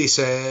just really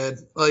sad.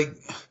 Like,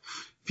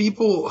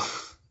 people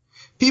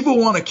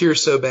want a cure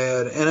so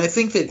bad, and I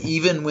think that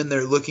even when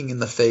they're looking in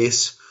the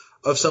face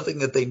of something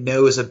that they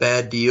know is a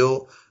bad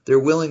deal, they're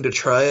willing to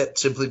try it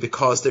simply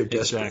because they're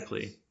desperate.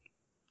 Exactly.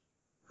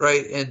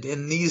 Right,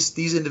 and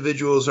these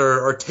individuals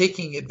are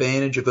taking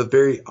advantage of a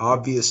very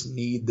obvious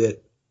need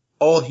that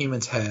all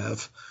humans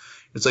have.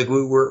 It's like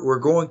we're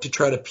going to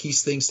try to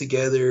piece things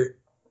together,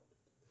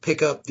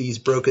 pick up these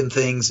broken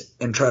things,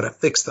 and try to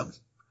fix them.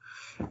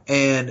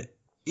 And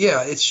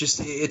yeah, it's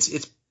just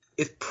it's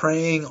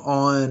preying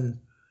on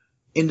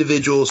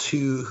individuals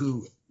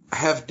who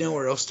have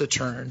nowhere else to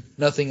turn,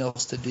 nothing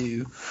else to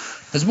do.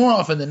 Because more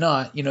often than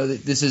not,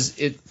 this is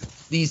it.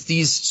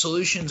 These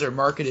solutions are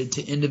marketed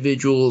to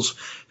individuals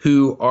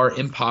who are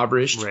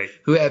impoverished, right,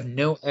 who have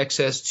no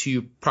access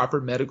to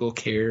proper medical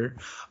care,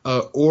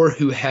 or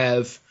who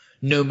have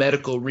no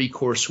medical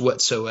recourse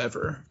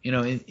whatsoever.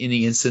 In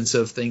the instance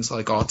of things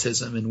like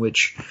autism, in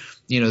which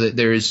that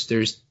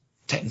there's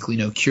technically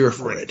no cure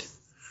for it.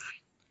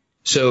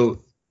 So,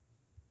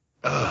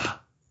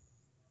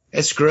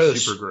 it's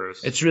gross. Super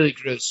gross. It's really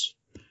gross.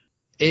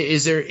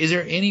 Is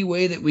there any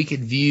way that we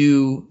could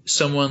view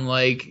someone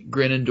like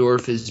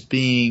Grenendorf as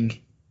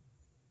being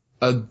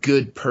a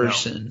good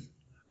person,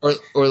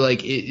 or like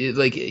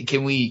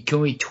can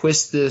we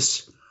twist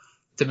this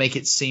to make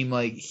it seem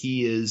like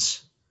he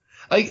is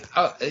like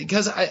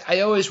because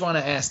I always want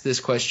to ask this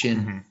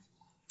question,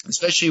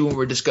 especially when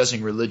we're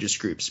discussing religious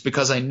groups,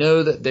 because I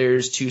know that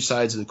there's two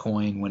sides of the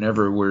coin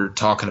whenever we're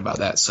talking about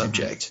that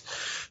subject.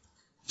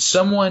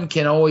 Someone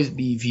can always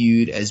be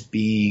viewed as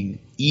being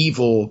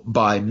evil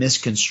by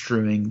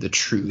misconstruing the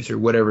truth or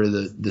whatever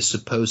the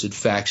supposed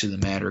facts of the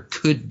matter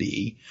could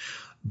be.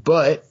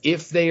 But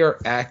if they are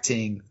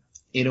acting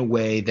in a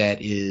way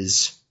that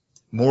is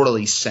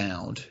morally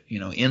sound,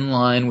 in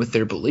line with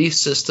their belief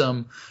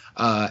system,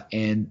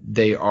 and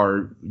they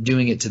are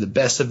doing it to the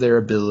best of their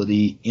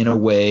ability in a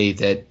way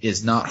that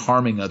is not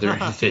harming other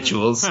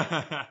individuals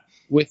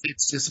with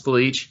its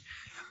disbelief,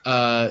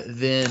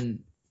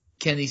 then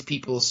can these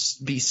people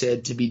be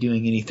said to be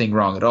doing anything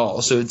wrong at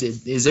all? So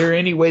is there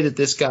any way that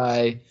this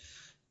guy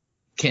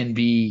can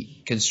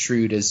be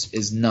construed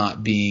as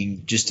not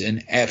being just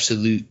an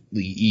absolutely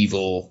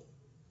evil,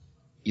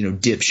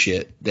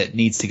 dipshit that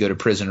needs to go to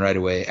prison right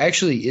away?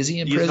 Actually, is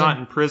he in prison? He's not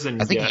in prison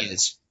yet. I think he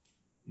is.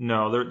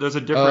 No, there's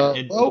a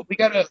different. We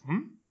got a.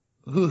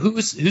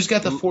 Who's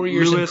got the 4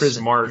 years in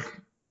prison?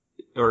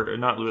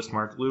 Lewis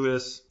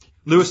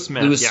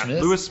Smith.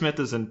 Smith? Lewis Smith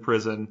is in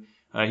prison.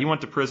 He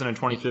went to prison in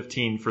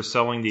 2015 for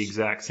selling the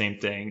exact same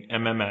thing,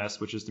 MMS,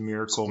 which is the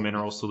Miracle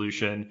Mineral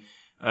Solution,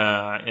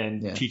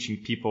 and teaching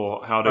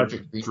people how to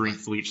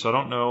drink bleach. So I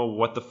don't know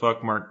what the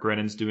fuck Mark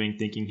Grennan's doing,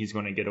 thinking he's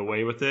going to get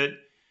away with it.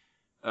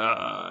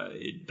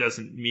 It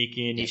doesn't make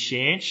any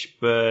sense,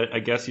 but I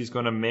guess he's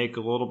going to make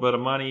a little bit of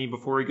money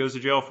before he goes to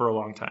jail for a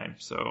long time.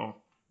 So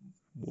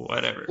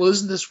whatever. Well,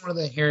 isn't this one of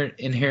the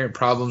inherent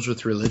problems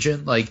with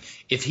religion? Like,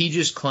 if he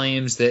just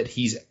claims that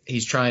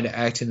he's trying to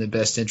act in the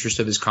best interest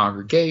of his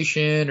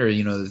congregation, or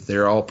that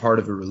they're all part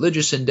of a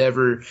religious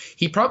endeavor,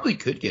 he probably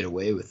could get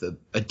away with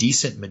a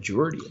decent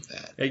majority of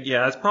that.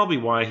 Yeah, that's probably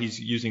why he's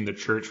using the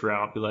church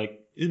route. Be like,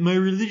 my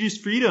religious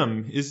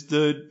freedom is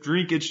to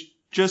drink it's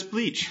just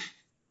bleach.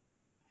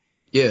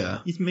 Yeah,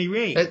 it's my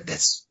right.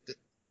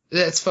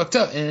 That's fucked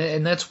up,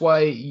 and that's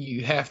why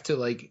you have to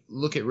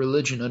look at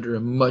religion under a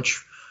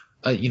much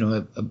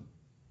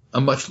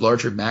a much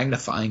larger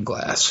magnifying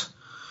glass.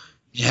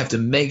 You have to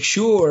make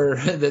sure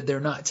that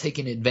they're not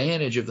taking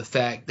advantage of the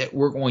fact that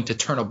we're going to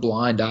turn a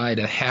blind eye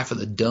to half of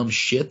the dumb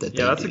shit that they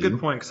do. Yeah, that's a good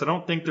point, because I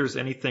don't think there's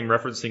anything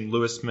referencing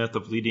Lewis Smith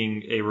of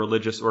leading a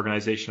religious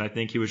organization. I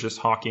think he was just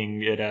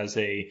hawking it as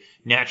a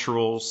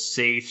natural,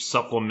 safe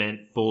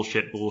supplement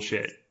bullshit.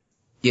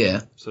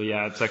 Yeah. So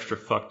yeah, it's extra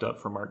fucked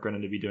up for Mark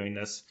Grennan to be doing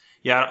this.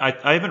 Yeah,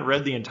 I haven't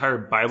read the entire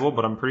Bible,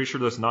 but I'm pretty sure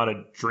there's not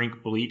a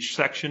drink bleach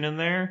section in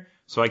there.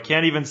 So I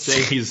can't even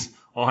say he's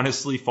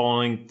honestly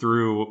following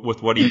through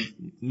with what he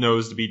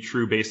knows to be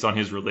true based on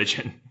his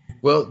religion.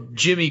 Well,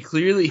 Jimmy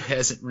clearly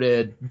hasn't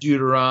read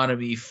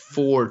Deuteronomy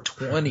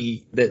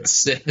 4:20 that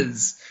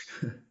says,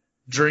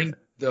 drink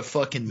the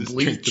fucking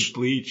bleach. Drink the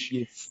bleach.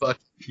 You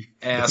fucking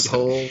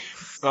asshole.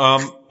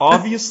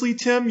 Obviously,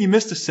 Tim, you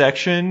missed a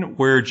section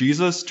where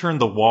Jesus turned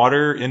the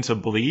water into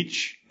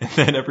bleach and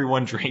then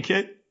everyone drank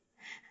it.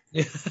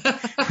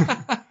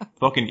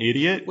 Fucking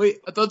idiot. Wait,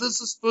 I thought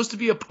this was supposed to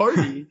be a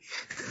party.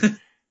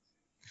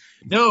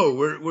 No,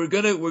 we're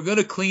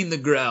gonna clean the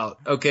grout,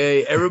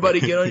 okay? Everybody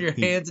get on your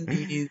hands and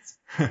knees.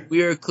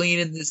 We are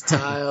cleaning this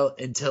tile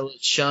until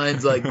it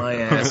shines like my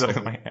asshole.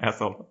 Like my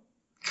asshole.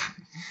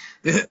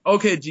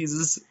 Okay,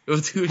 Jesus.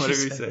 What did we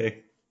say?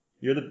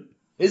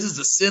 This is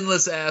a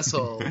sinless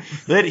asshole.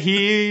 That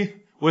he,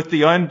 with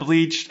the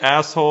unbleached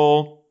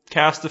asshole,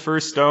 cast the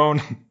first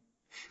stone.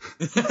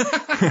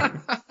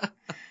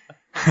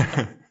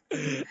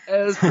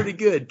 That was pretty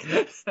good.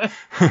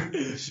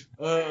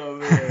 Oh,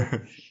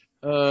 man.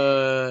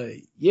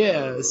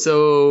 Yeah,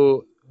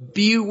 so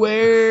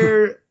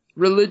beware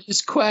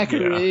religious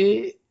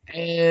quackery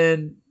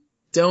and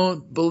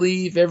don't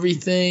believe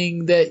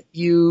everything that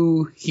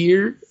you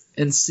hear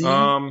and see.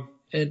 And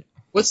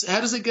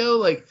how does it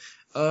go?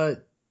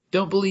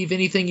 Don't believe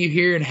anything you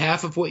hear and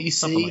half of what you see.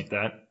 Something like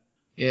that.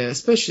 Yeah,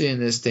 especially in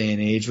this day and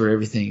age where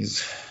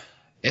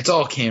it's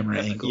all camera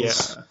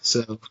angles. Yeah.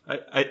 So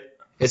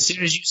as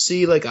soon as you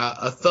see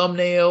a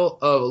thumbnail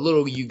of a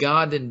little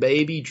Ugandan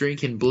baby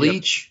drinking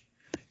bleach,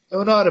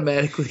 don't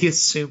automatically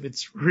assume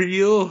it's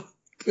real.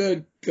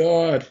 Good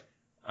God.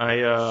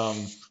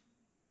 I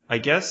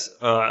guess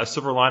a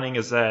silver lining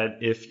is that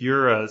if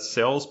you're a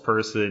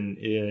salesperson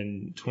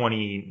in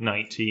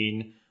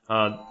 2019,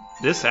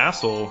 this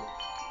asshole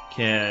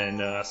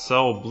can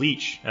sell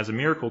bleach as a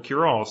miracle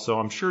cure-all. So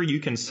I'm sure you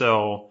can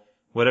sell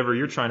whatever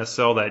you're trying to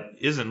sell that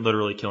isn't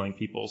literally killing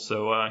people.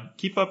 So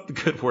keep up the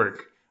good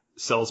work,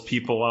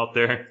 salespeople out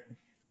there.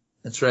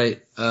 That's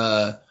right.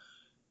 That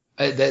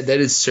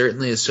is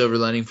certainly a silver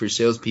lining for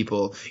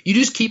salespeople. You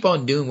just keep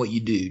on doing what you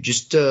do.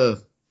 Just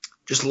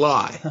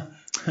lie.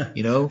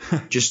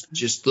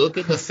 Just look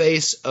in the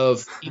face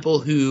of people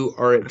who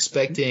are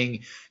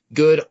expecting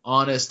good,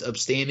 honest,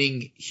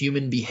 upstanding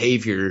human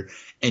behavior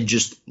and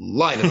just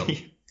lie to them.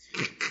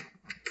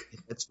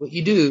 If that's what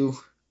you do,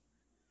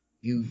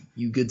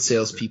 You good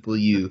salespeople,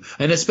 you,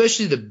 and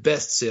especially the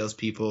best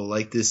salespeople,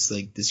 like this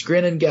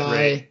Grinning guy,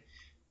 Right.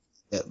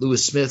 that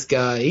Lewis Smith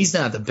guy. He's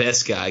not the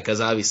best guy because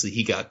obviously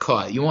he got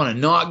caught. You want to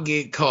not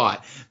get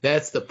caught.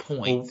 That's the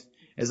point. Well,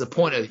 As a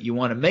point of you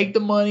want to make the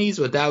monies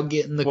without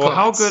getting the Well,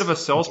 how cuts. good of a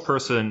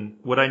salesperson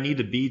would I need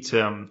to be,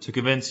 Tim, to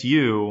convince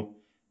you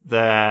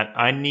that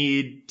I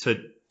need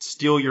to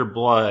steal your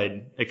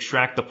blood,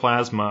 extract the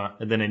plasma,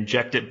 and then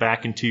inject it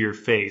back into your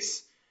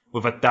face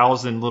with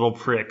 1,000 little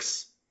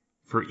pricks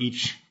for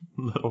each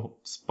little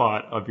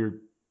spot of your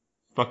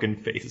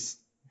fucking face?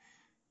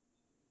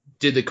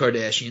 Did the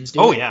Kardashians do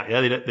Oh, it?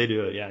 yeah, they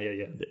do it.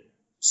 Yeah.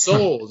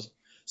 Sold.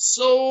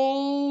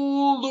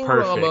 Sold-orama.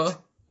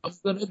 Perfect. I'm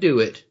going to do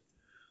it.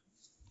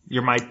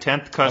 You're my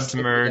 10th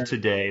customer I'm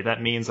today.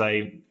 That means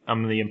I'm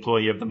the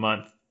employee of the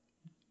month.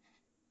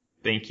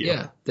 Thank you.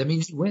 Yeah, that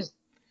means you win.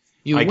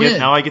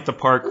 I get to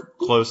park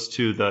close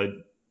to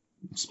the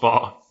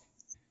spa.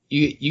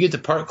 You get to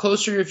park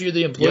closer if you're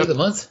the employee Yep. of the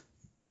month?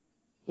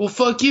 Well,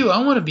 fuck you.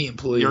 I want to be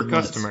employee You're of a the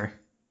month. customer.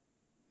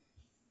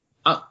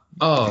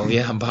 Oh,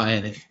 yeah, I'm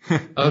buying it.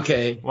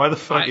 Okay. Why the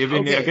fuck? I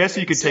okay. guess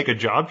you could take a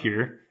job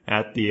here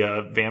at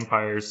the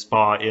Vampire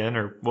Spa Inn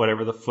or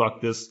whatever the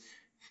fuck this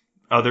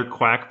other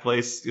quack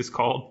place is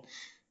called.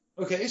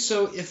 Okay,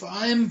 so if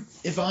I'm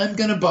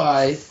gonna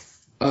buy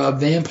a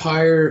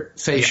vampire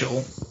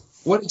facial,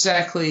 what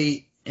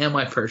exactly am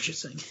I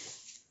purchasing?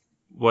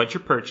 What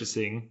you're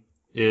purchasing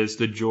is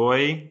the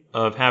joy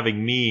of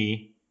having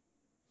me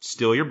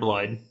steal your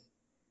blood,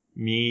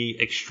 me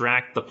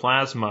extract the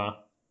plasma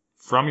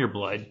from your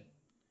blood,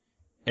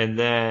 and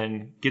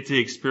then get to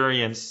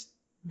experience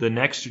the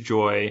next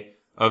joy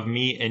of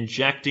me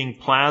injecting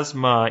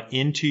plasma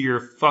into your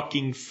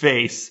fucking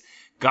face.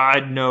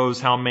 God knows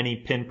how many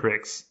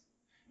pinpricks.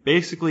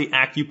 Basically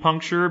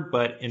acupuncture,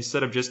 but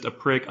instead of just a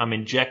prick, I'm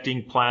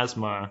injecting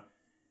plasma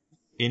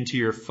into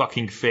your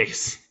fucking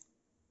face.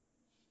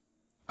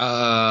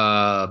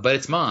 But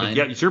it's mine.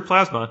 Yeah, it's your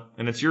plasma,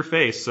 and it's your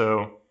face,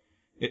 so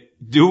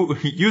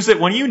use it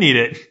when you need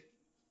it.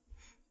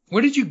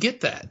 Where did you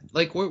get that?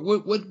 Like,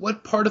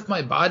 what part of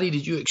my body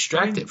did you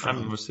extract it from?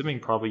 I'm assuming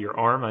probably your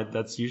arm.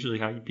 That's usually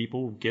how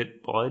people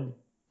get blood.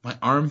 My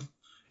arm?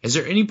 Is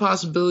there any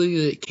possibility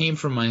that it came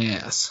from my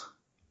ass?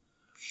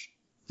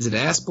 Is it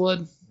ass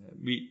blood?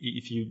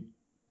 If you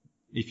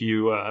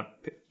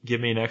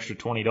give me an extra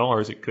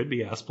 $20, it could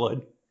be ass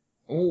blood.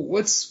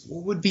 What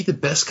would be the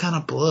best kind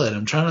of blood?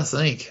 I'm trying to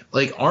think.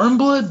 Like arm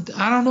blood?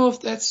 I don't know if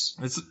that's.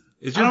 I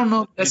don't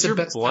know if that's is the your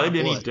best blood kind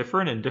of any blood.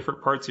 different in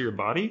different parts of your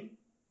body?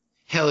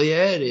 Hell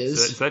yeah, it is.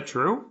 Is that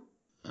true?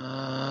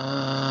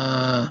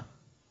 I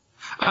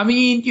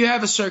mean, you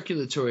have a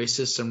circulatory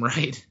system,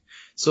 right?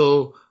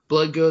 So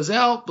blood goes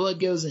out, blood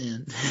goes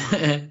in.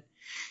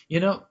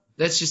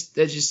 That's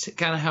just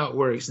kind of how it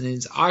works. And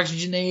it's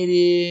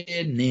oxygenated,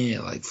 and then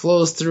it like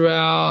flows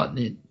throughout, and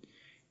it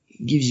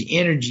gives you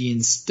energy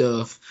and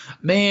stuff.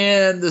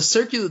 Man, the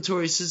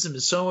circulatory system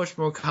is so much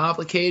more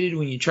complicated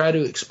when you try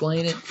to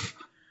explain it.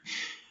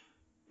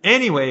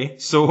 Anyway,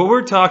 so what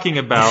we're talking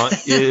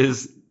about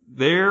is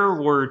there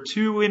were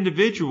two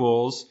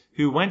individuals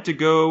who went to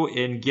go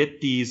and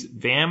get these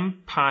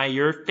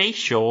vampire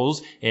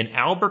facials in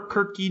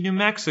Albuquerque, New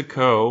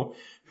Mexico,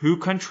 who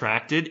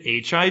contracted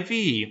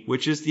HIV,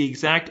 which is the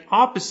exact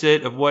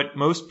opposite of what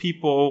most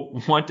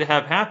people want to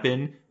have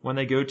happen when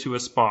they go to a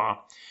spa.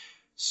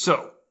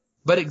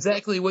 But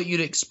exactly what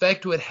you'd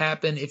expect would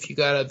happen if you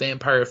got a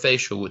vampire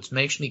facial, which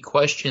makes me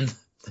question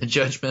the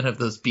judgment of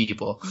those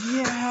people.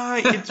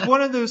 Yeah, it's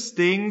one of those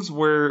things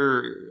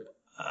where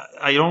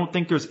I don't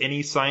think there's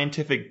any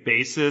scientific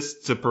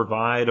basis to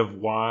provide of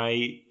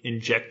why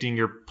injecting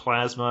your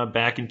plasma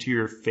back into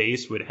your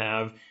face would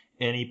have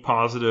any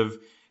positive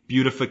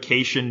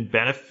beautification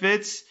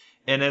benefits.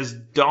 And as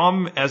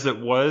dumb as it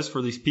was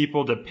for these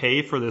people to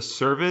pay for this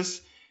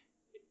service,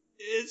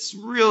 it's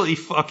really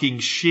fucking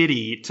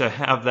shitty to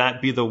have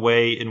that be the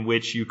way in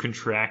which you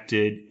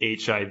contracted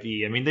HIV.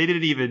 I mean, they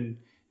didn't even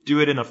do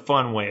it in a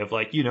fun way of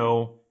like,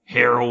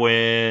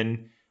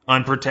 heroin,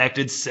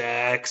 unprotected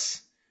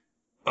sex,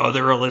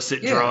 other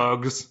illicit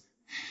drugs.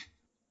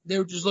 They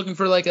were just looking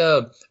for like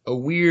a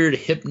weird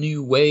hip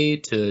new way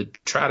to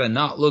try to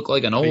not look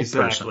like an old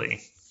person.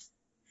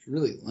 It's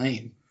really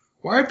lame.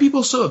 Why are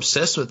people so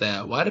obsessed with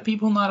that? Why do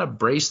people not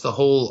embrace the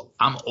whole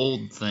I'm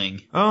old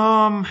thing?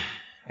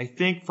 I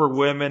think for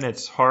women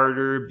it's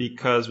harder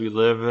because we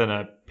live in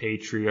a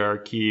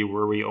patriarchy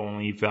where we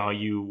only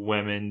value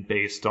women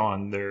based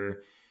on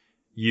their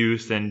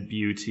youth and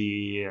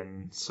beauty,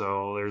 and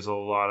so there's a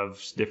lot of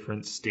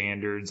different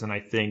standards, and I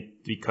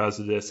think because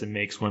of this it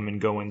makes women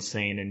go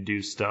insane and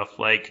do stuff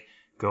like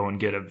go and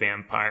get a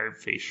vampire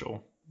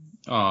facial.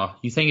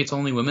 You think it's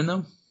only women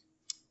though?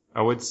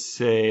 I would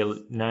say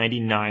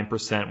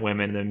 99%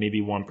 women and then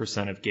maybe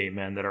 1% of gay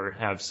men that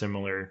have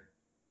similar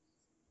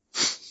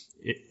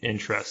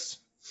interests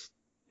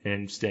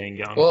in staying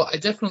young. Well, I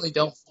definitely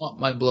don't want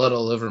my blood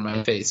all over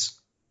my face.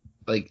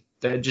 Like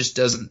that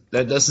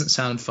doesn't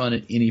sound fun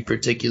in any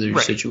particular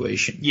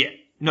situation. Yeah,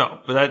 no,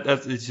 but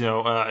that's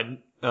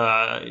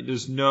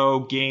There's no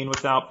gain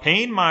without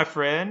pain, my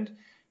friend.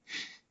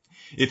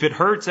 If it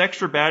hurts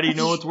extra bad, you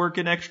know it's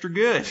working extra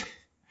good.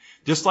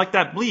 Just like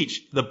that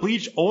bleach. The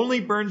bleach only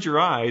burns your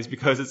eyes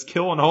because it's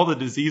killing all the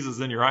diseases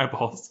in your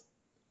eyeballs.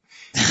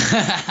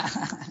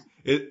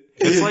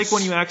 It's like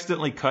when you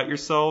accidentally cut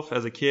yourself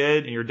as a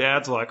kid and your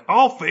dad's like,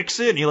 I'll fix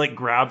it. And he like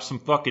grabs some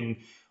fucking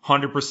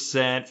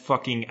 100%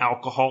 fucking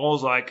alcohol.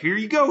 He's like, here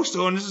you go,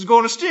 son. This is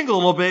going to sting a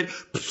little bit.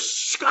 What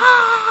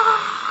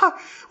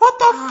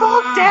the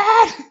fuck,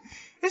 Dad?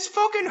 This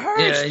fucking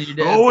hurts.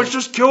 Yeah, oh, it's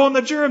just killing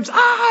the germs.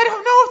 I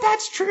don't know if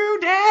that's true,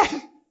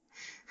 Dad.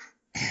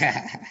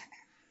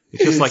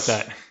 It's just like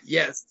that.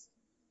 Yes.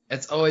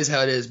 That's always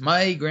how it is.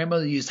 My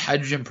grandmother used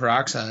hydrogen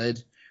peroxide,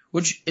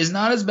 which is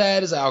not as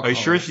bad as alcohol. Are you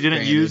sure she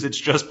didn't use It's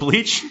Just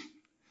Bleach?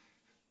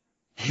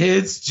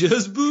 It's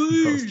just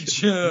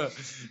bleach. No,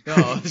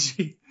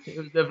 it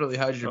was definitely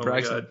hydrogen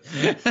peroxide.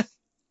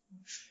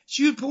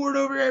 She would pour it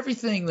over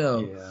everything,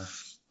 though. Yeah.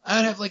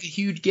 I'd have like a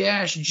huge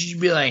gash, and she'd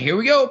be like, here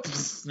we go.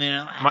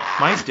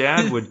 My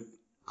dad would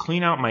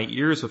clean out my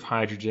ears with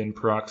hydrogen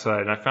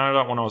peroxide, and I found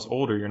out when I was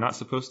older, you're not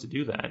supposed to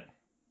do that.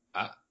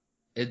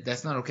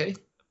 That's not okay?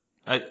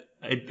 I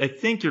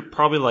think you're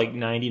probably like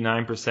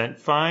 99%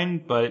 fine,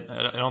 but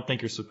I don't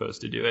think you're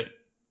supposed to do it.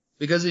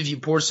 Because if you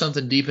pour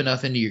something deep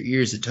enough into your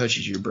ears, it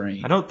touches your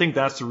brain. I don't think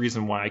that's the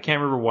reason why. I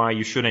can't remember why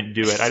you shouldn't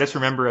do it. I just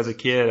remember as a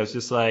kid, I was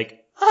just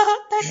like,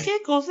 that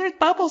tickles. There's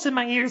bubbles in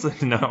my ears.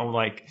 No, I'm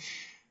like,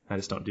 I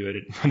just don't do it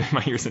in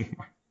my ears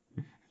anymore.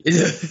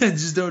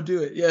 Just don't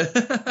do it. Yeah.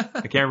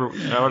 I can't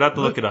remember. I would have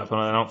to look it up.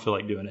 I don't feel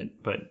like doing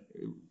it. But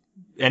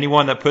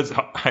anyone that puts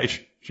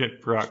hydrogen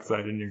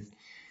peroxide in your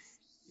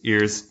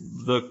ears,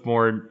 look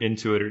more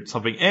into it or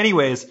something.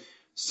 Anyways,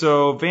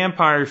 so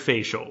vampire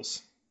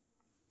facials.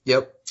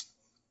 Yep.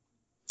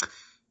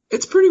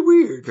 It's pretty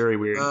weird. Very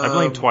weird. I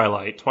blame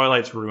Twilight.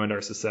 Twilight's ruined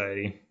our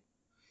society.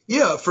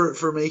 Yeah,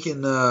 for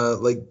making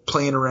like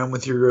playing around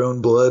with your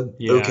own blood.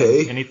 Yeah,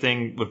 okay.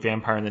 Anything with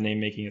vampire in the name,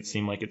 making it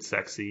seem like it's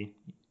sexy.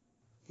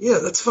 Yeah,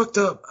 that's fucked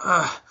up.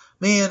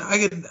 Man,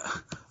 I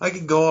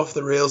could go off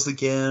the rails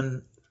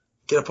again,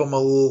 get up on my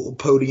little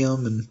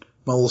podium and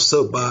my little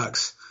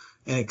soapbox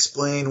and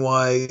explain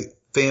why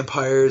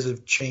vampires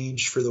have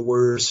changed for the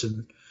worse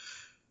and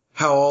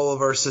how all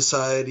of our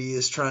society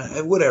is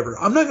trying. Whatever.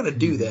 I'm not going to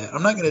do that.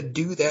 I'm not going to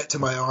do that to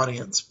my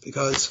audience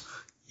because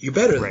you're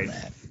better than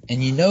that.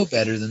 And you know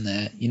better than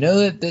that. You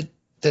know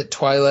that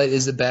Twilight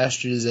is a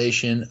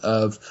bastardization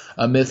of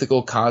a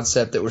mythical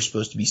concept that we're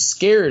supposed to be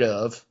scared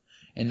of,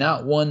 and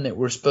not one that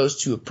we're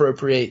supposed to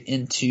appropriate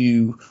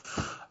into,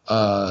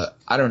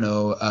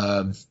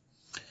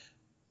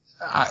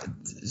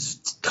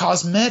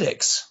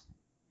 cosmetics.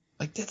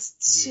 Like, that's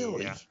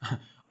silly. Yeah.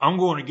 I'm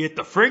going to get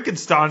the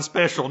Frankenstein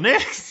special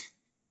next.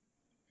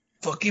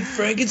 Fucking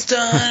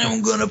Frankenstein,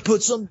 I'm going to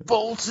put some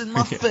bolts in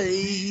my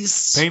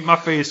face. Paint my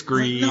face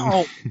green.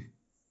 No.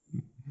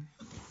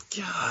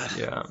 God.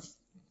 Yeah.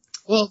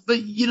 Well,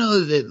 but you know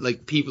that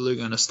like people are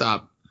going to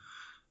stop.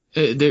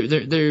 They're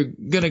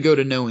going to go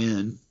to no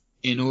end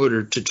in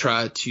order to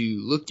try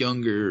to look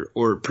younger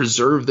or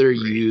preserve their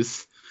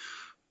youth,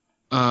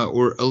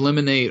 or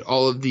eliminate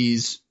all of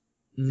these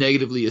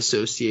negatively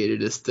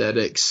associated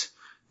aesthetics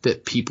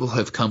that people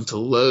have come to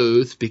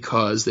loathe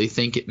because they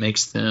think it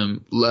makes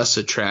them less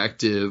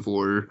attractive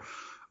or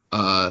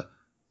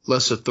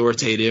less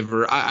authoritative,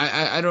 or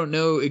I don't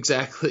know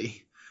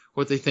exactly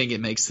what they think it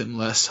makes them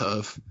less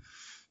of.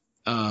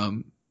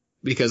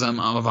 Because I'm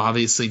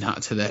obviously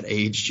not to that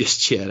age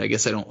just yet. I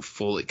guess I don't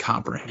fully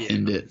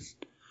comprehend it.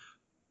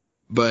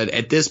 But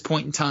at this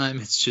point in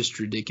time, it's just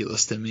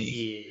ridiculous to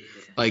me. Yeah.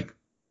 Like,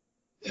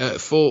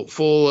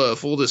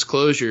 full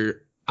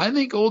disclosure, I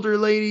think older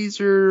ladies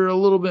are a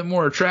little bit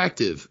more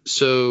attractive.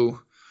 So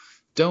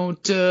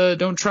don't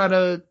try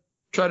to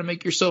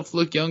make yourself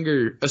look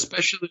younger,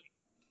 especially.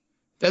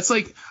 That's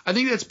like, I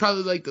think that's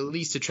probably like the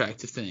least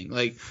attractive thing.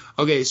 Like,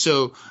 okay,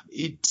 so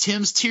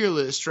Tim's tier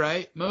list,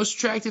 right? Most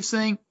attractive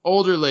thing,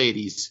 older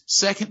ladies.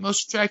 Second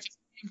most attractive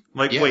thing.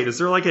 Like, yeah. Wait, is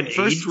there like an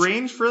age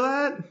range for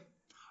that?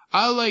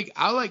 I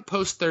like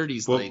post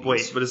 30s ladies.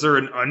 Wait, but is there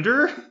an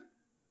under?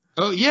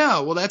 Oh yeah,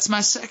 well that's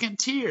my second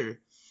tier.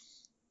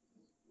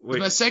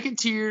 My second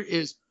tier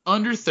is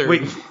under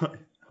 30.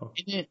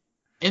 Wait.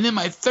 And then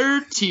my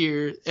third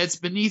tier, that's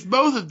beneath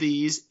both of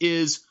these,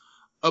 is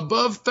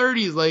above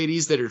 30s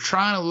ladies that are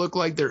trying to look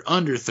like they're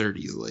under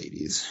 30s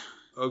ladies.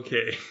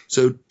 Okay.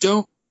 So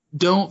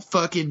don't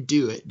fucking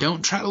do it.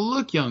 Don't try to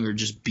look younger.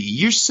 Just be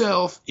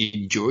yourself.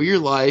 Enjoy your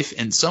life.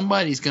 And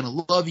somebody's going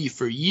to love you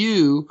for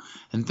you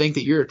and think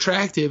that you're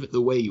attractive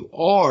the way you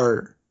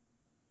are.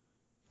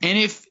 And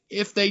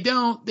if they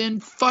don't, then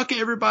fuck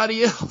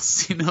everybody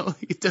else. You know,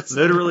 it doesn't.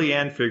 Literally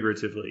and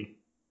figuratively.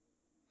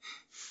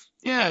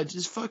 Yeah,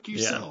 just fuck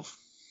yourself.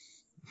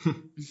 Yeah.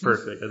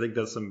 Perfect. I think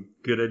that's some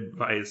good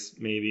advice,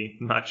 maybe.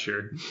 I'm not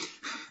sure.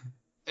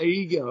 There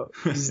you go.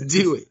 Just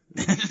do it.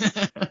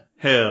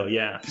 Hell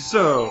yeah.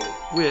 So,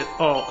 with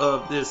all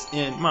of this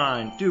in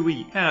mind, do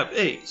we have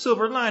a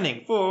silver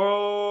lining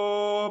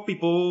for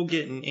people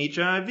getting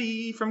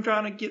HIV from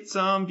trying to get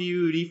some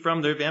beauty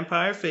from their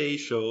vampire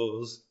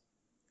facials?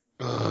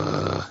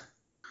 I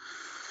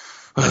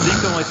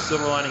think the only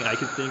silver lining I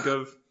could think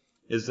of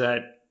is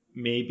that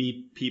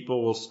maybe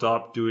people will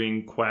stop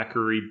doing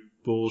quackery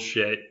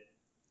bullshit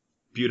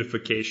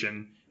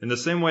beautification. In the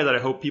same way that I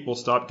hope people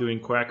stop doing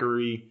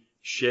quackery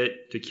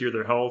shit to cure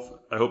their health,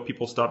 I hope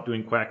people stop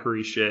doing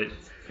quackery shit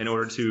in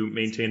order to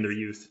maintain their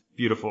youth.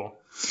 Beautiful.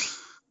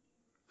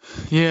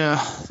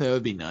 Yeah, that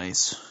would be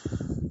nice.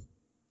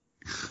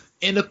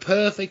 In a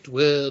perfect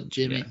world,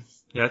 Jimmy.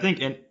 Yeah, I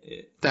think I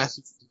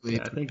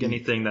think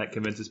anything that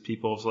convinces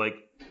people is like,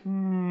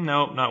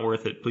 nope, not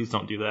worth it. Please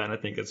don't do that. And I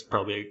think it's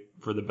probably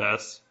for the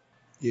best.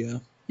 Yeah.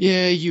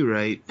 Yeah, you're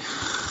right.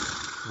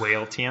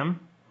 Whale, Tim.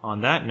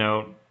 On that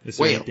note, is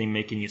there anything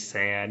making you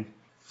sad?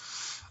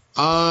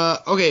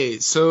 Okay,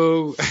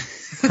 so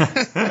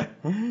I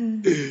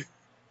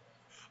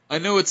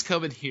know it's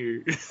coming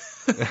here.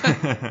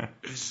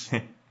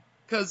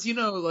 Because,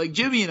 like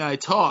Jimmy and I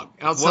talk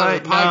outside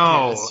of the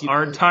podcast. No,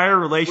 our entire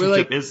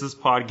relationship is this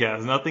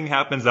podcast. Nothing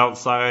happens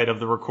outside of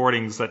the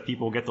recordings that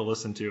people get to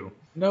listen to.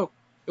 No,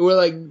 we're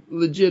like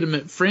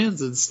legitimate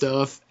friends and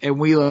stuff, and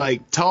we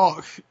like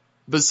talk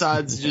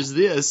besides just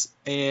this,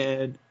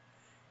 and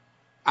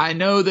I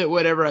know that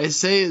whatever I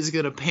say is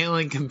going to pale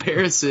in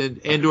comparison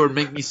and or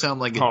make me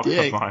sound like a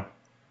dick. Come on.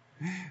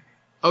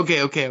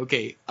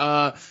 Okay.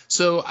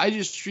 So I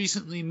just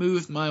recently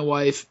moved my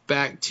wife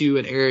back to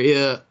an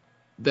area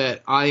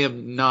that I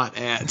am not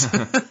at.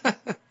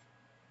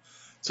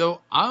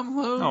 So I'm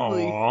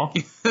lonely.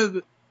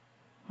 Aww.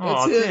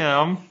 That's it.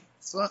 Tim.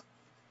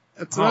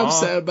 That's what I'm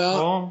sad about.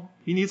 Well,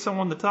 you need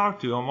someone to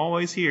talk to. I'm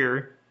always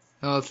here.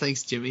 Oh,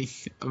 thanks, Jimmy.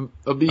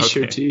 I'll be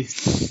sure to.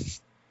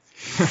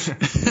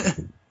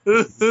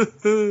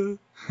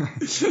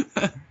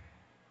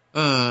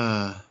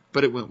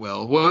 But it went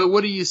well.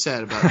 What are you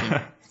sad about,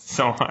 Jimmy?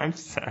 So I'm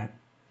sad.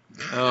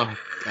 Oh,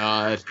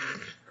 God.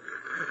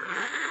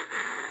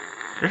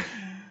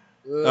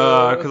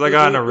 Because I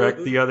got in a wreck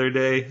the other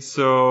day.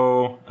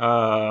 So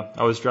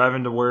I was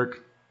driving to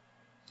work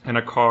in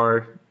a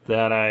car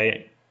that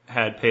I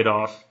had paid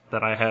off,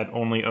 that I had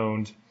only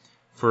owned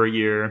for a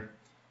year.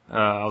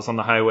 I was on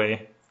the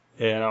highway,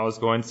 and I was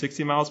going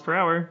 60 miles per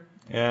hour,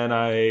 and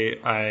I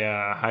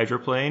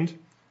hydroplaned,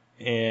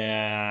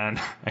 and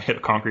I hit a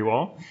concrete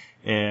wall,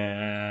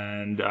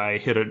 and I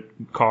hit a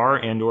car,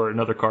 and or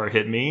another car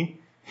hit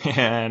me,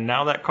 and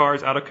now that car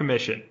is out of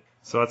commission.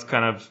 So that's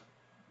kind of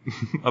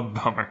a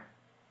bummer.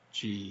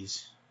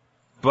 Jeez.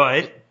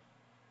 But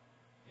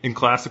in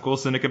classical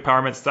Cynic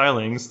Empowerment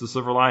stylings, the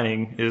silver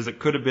lining is it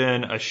could have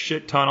been a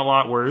shit ton a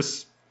lot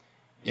worse.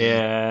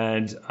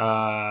 And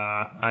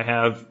I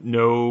have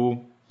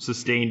no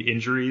sustained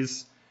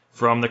injuries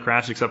from the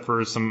crash except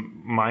for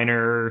some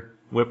minor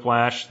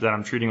whiplash that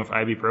I'm treating with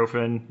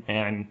ibuprofen,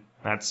 and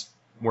that's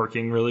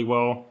working really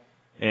well.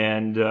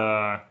 And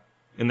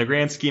in the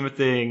grand scheme of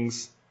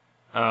things,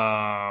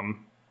 yeah,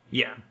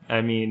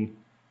 I mean,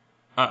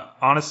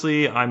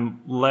 honestly,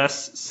 I'm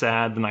less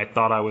sad than I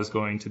thought I was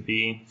going to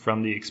be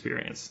from the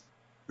experience.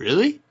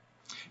 Really?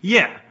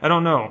 Yeah, I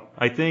don't know.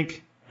 I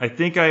think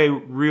I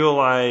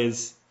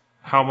realize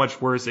how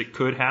much worse it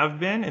could have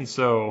been, and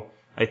so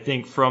I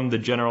think from the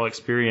general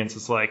experience,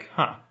 it's like,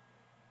 I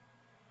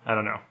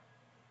don't know.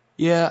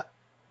 Yeah,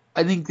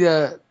 I think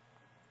that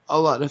a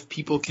lot of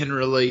people can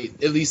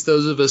relate, at least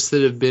those of us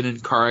that have been in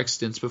car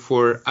accidents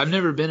before. I've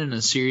never been in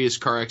a serious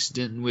car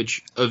accident in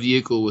which a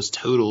vehicle was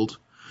totaled.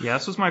 Yeah,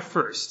 this was my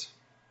first.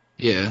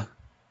 Yeah.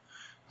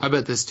 I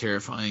bet that's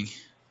terrifying.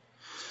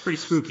 It's pretty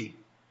spooky.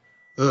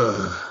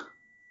 Ugh.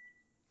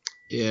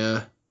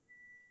 Yeah.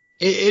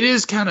 It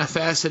is kind of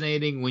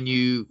fascinating when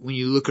you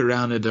look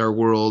around at our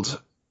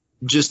world,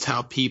 just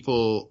how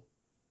people,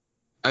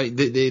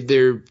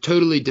 they're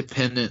totally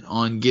dependent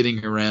on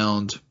getting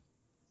around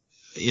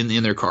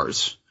in their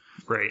cars.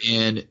 Right.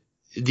 And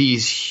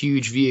these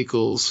huge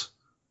vehicles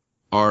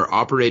are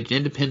operated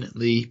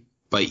independently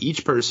by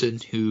each person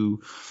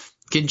who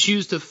can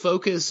choose to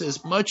focus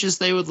as much as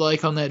they would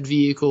like on that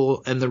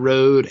vehicle and the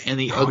road and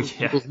the other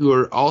people who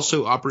are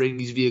also operating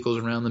these vehicles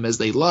around them as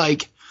they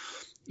like.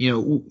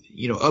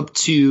 Up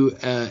to,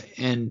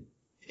 and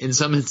in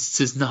some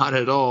instances not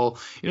at all.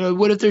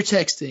 What if they're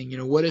texting?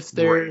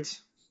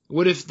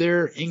 What if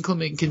they're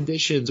inclement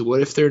conditions?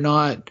 What if they're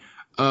not,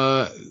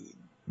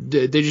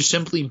 they're just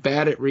simply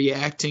bad at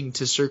reacting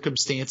to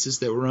circumstances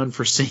that were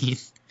unforeseen?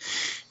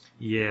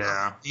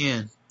 Yeah.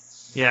 Man.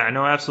 Yeah,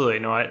 no, absolutely.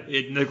 No,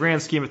 in the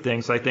grand scheme of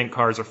things, I think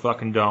cars are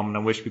fucking dumb, and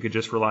I wish we could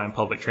just rely on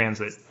public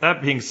transit.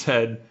 That being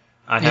said,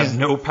 I have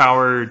no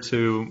power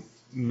to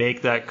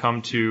make that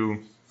come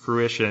to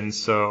fruition,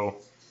 so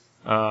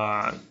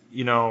I'm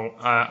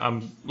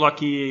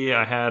lucky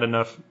I had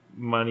enough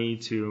money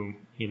to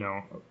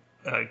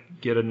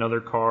get another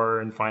car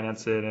and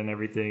finance it and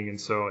everything, and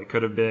so it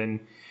could have been,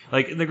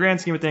 in the grand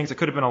scheme of things, it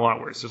could have been a lot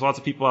worse. There's lots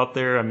of people out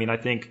there. I mean, I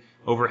think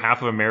over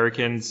half of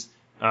Americans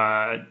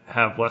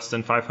have less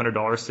than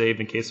 $500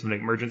 saved in case of an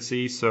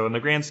emergency. So in the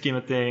grand scheme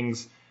of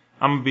things,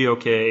 I'm gonna be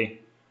okay.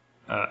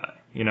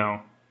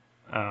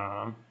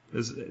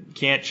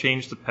 Can't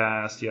change the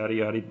past. Yada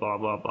yada. Blah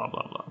blah blah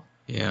blah blah.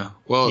 Yeah.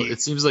 Well, it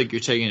seems like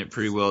you're taking it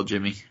pretty well,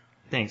 Jimmy.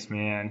 Thanks,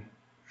 man.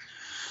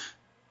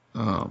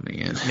 Oh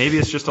man. Maybe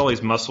it's just all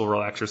these muscle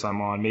relaxers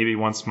I'm on. Maybe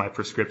once my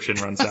prescription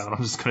runs out,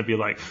 I'm just gonna be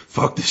like,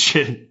 fuck this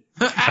shit.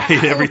 I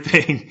hate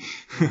everything.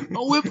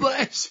 Oh,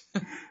 whiplash.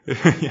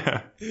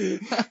 Yeah.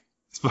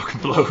 It's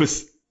fucking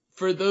blows.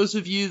 For those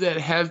of you that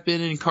have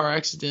been in car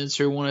accidents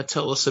or want to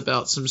tell us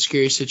about some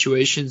scary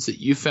situations that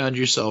you found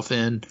yourself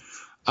in,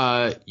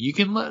 you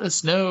can let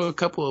us know a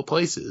couple of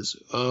places.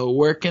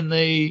 Where can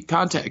they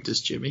contact us,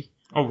 Jimmy?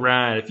 All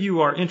right. If you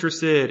are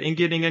interested in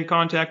getting in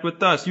contact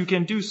with us, you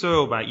can do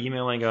so by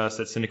emailing us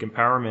at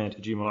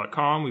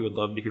cynicempowerment@gmail.com. We would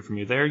love to hear from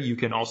you there. You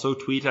can also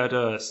tweet at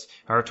us.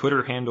 Our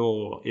Twitter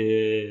handle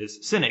is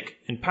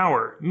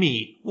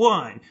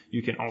CynicEmpowerMe1.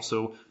 You can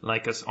also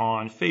like us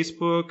on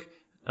Facebook,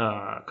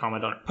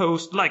 comment on our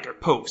post, like our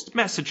post,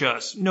 message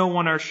us, know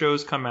when our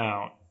shows come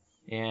out.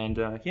 And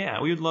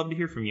we would love to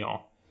hear from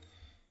y'all.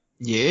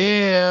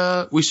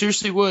 Yeah, we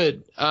seriously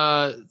would.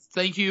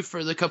 Thank you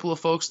for the couple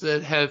of folks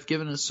that have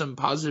given us some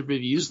positive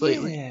reviews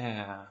lately.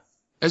 Yeah.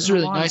 That's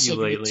really nice of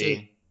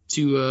you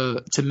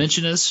to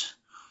mention us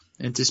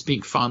and to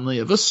speak fondly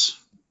of us.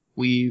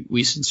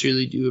 We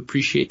sincerely do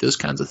appreciate those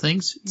kinds of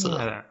things. It's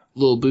a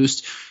little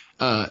boost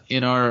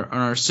in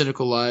our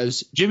cynical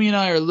lives. Jimmy and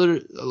I are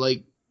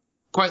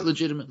quite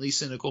legitimately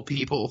cynical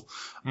people.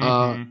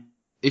 Mm-hmm.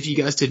 If you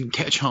guys didn't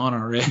catch on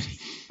already.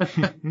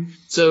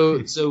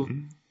 So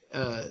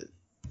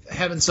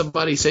having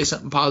somebody say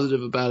something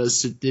positive about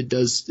us, it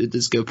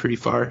does go pretty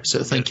far.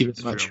 So thank you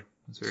very much. True.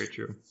 That's very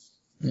true.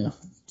 Yeah,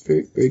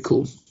 very very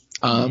cool.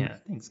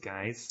 Thanks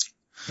guys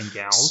and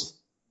gals.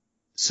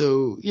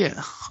 So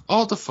yeah,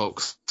 all the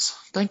folks,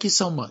 thank you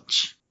so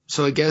much.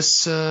 So I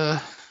guess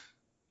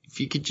if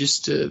you could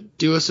just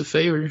do us a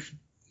favor,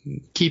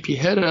 keep your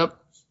head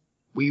up.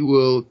 We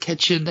will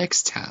catch you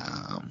next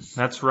time.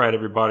 That's right,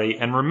 everybody.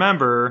 And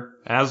remember,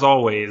 as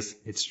always,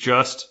 it's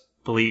just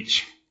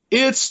bleach.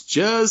 It's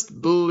just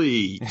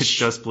bleach. It's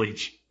just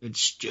bleach.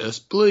 It's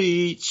just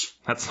bleach.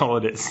 That's all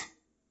it is.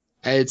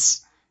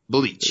 It's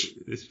bleach.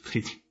 It's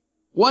bleach.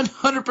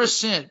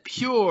 100%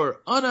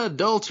 pure,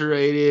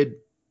 unadulterated,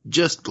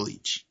 just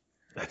bleach.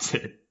 That's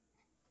it.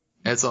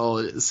 That's all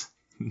it is.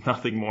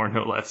 Nothing more,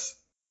 no less.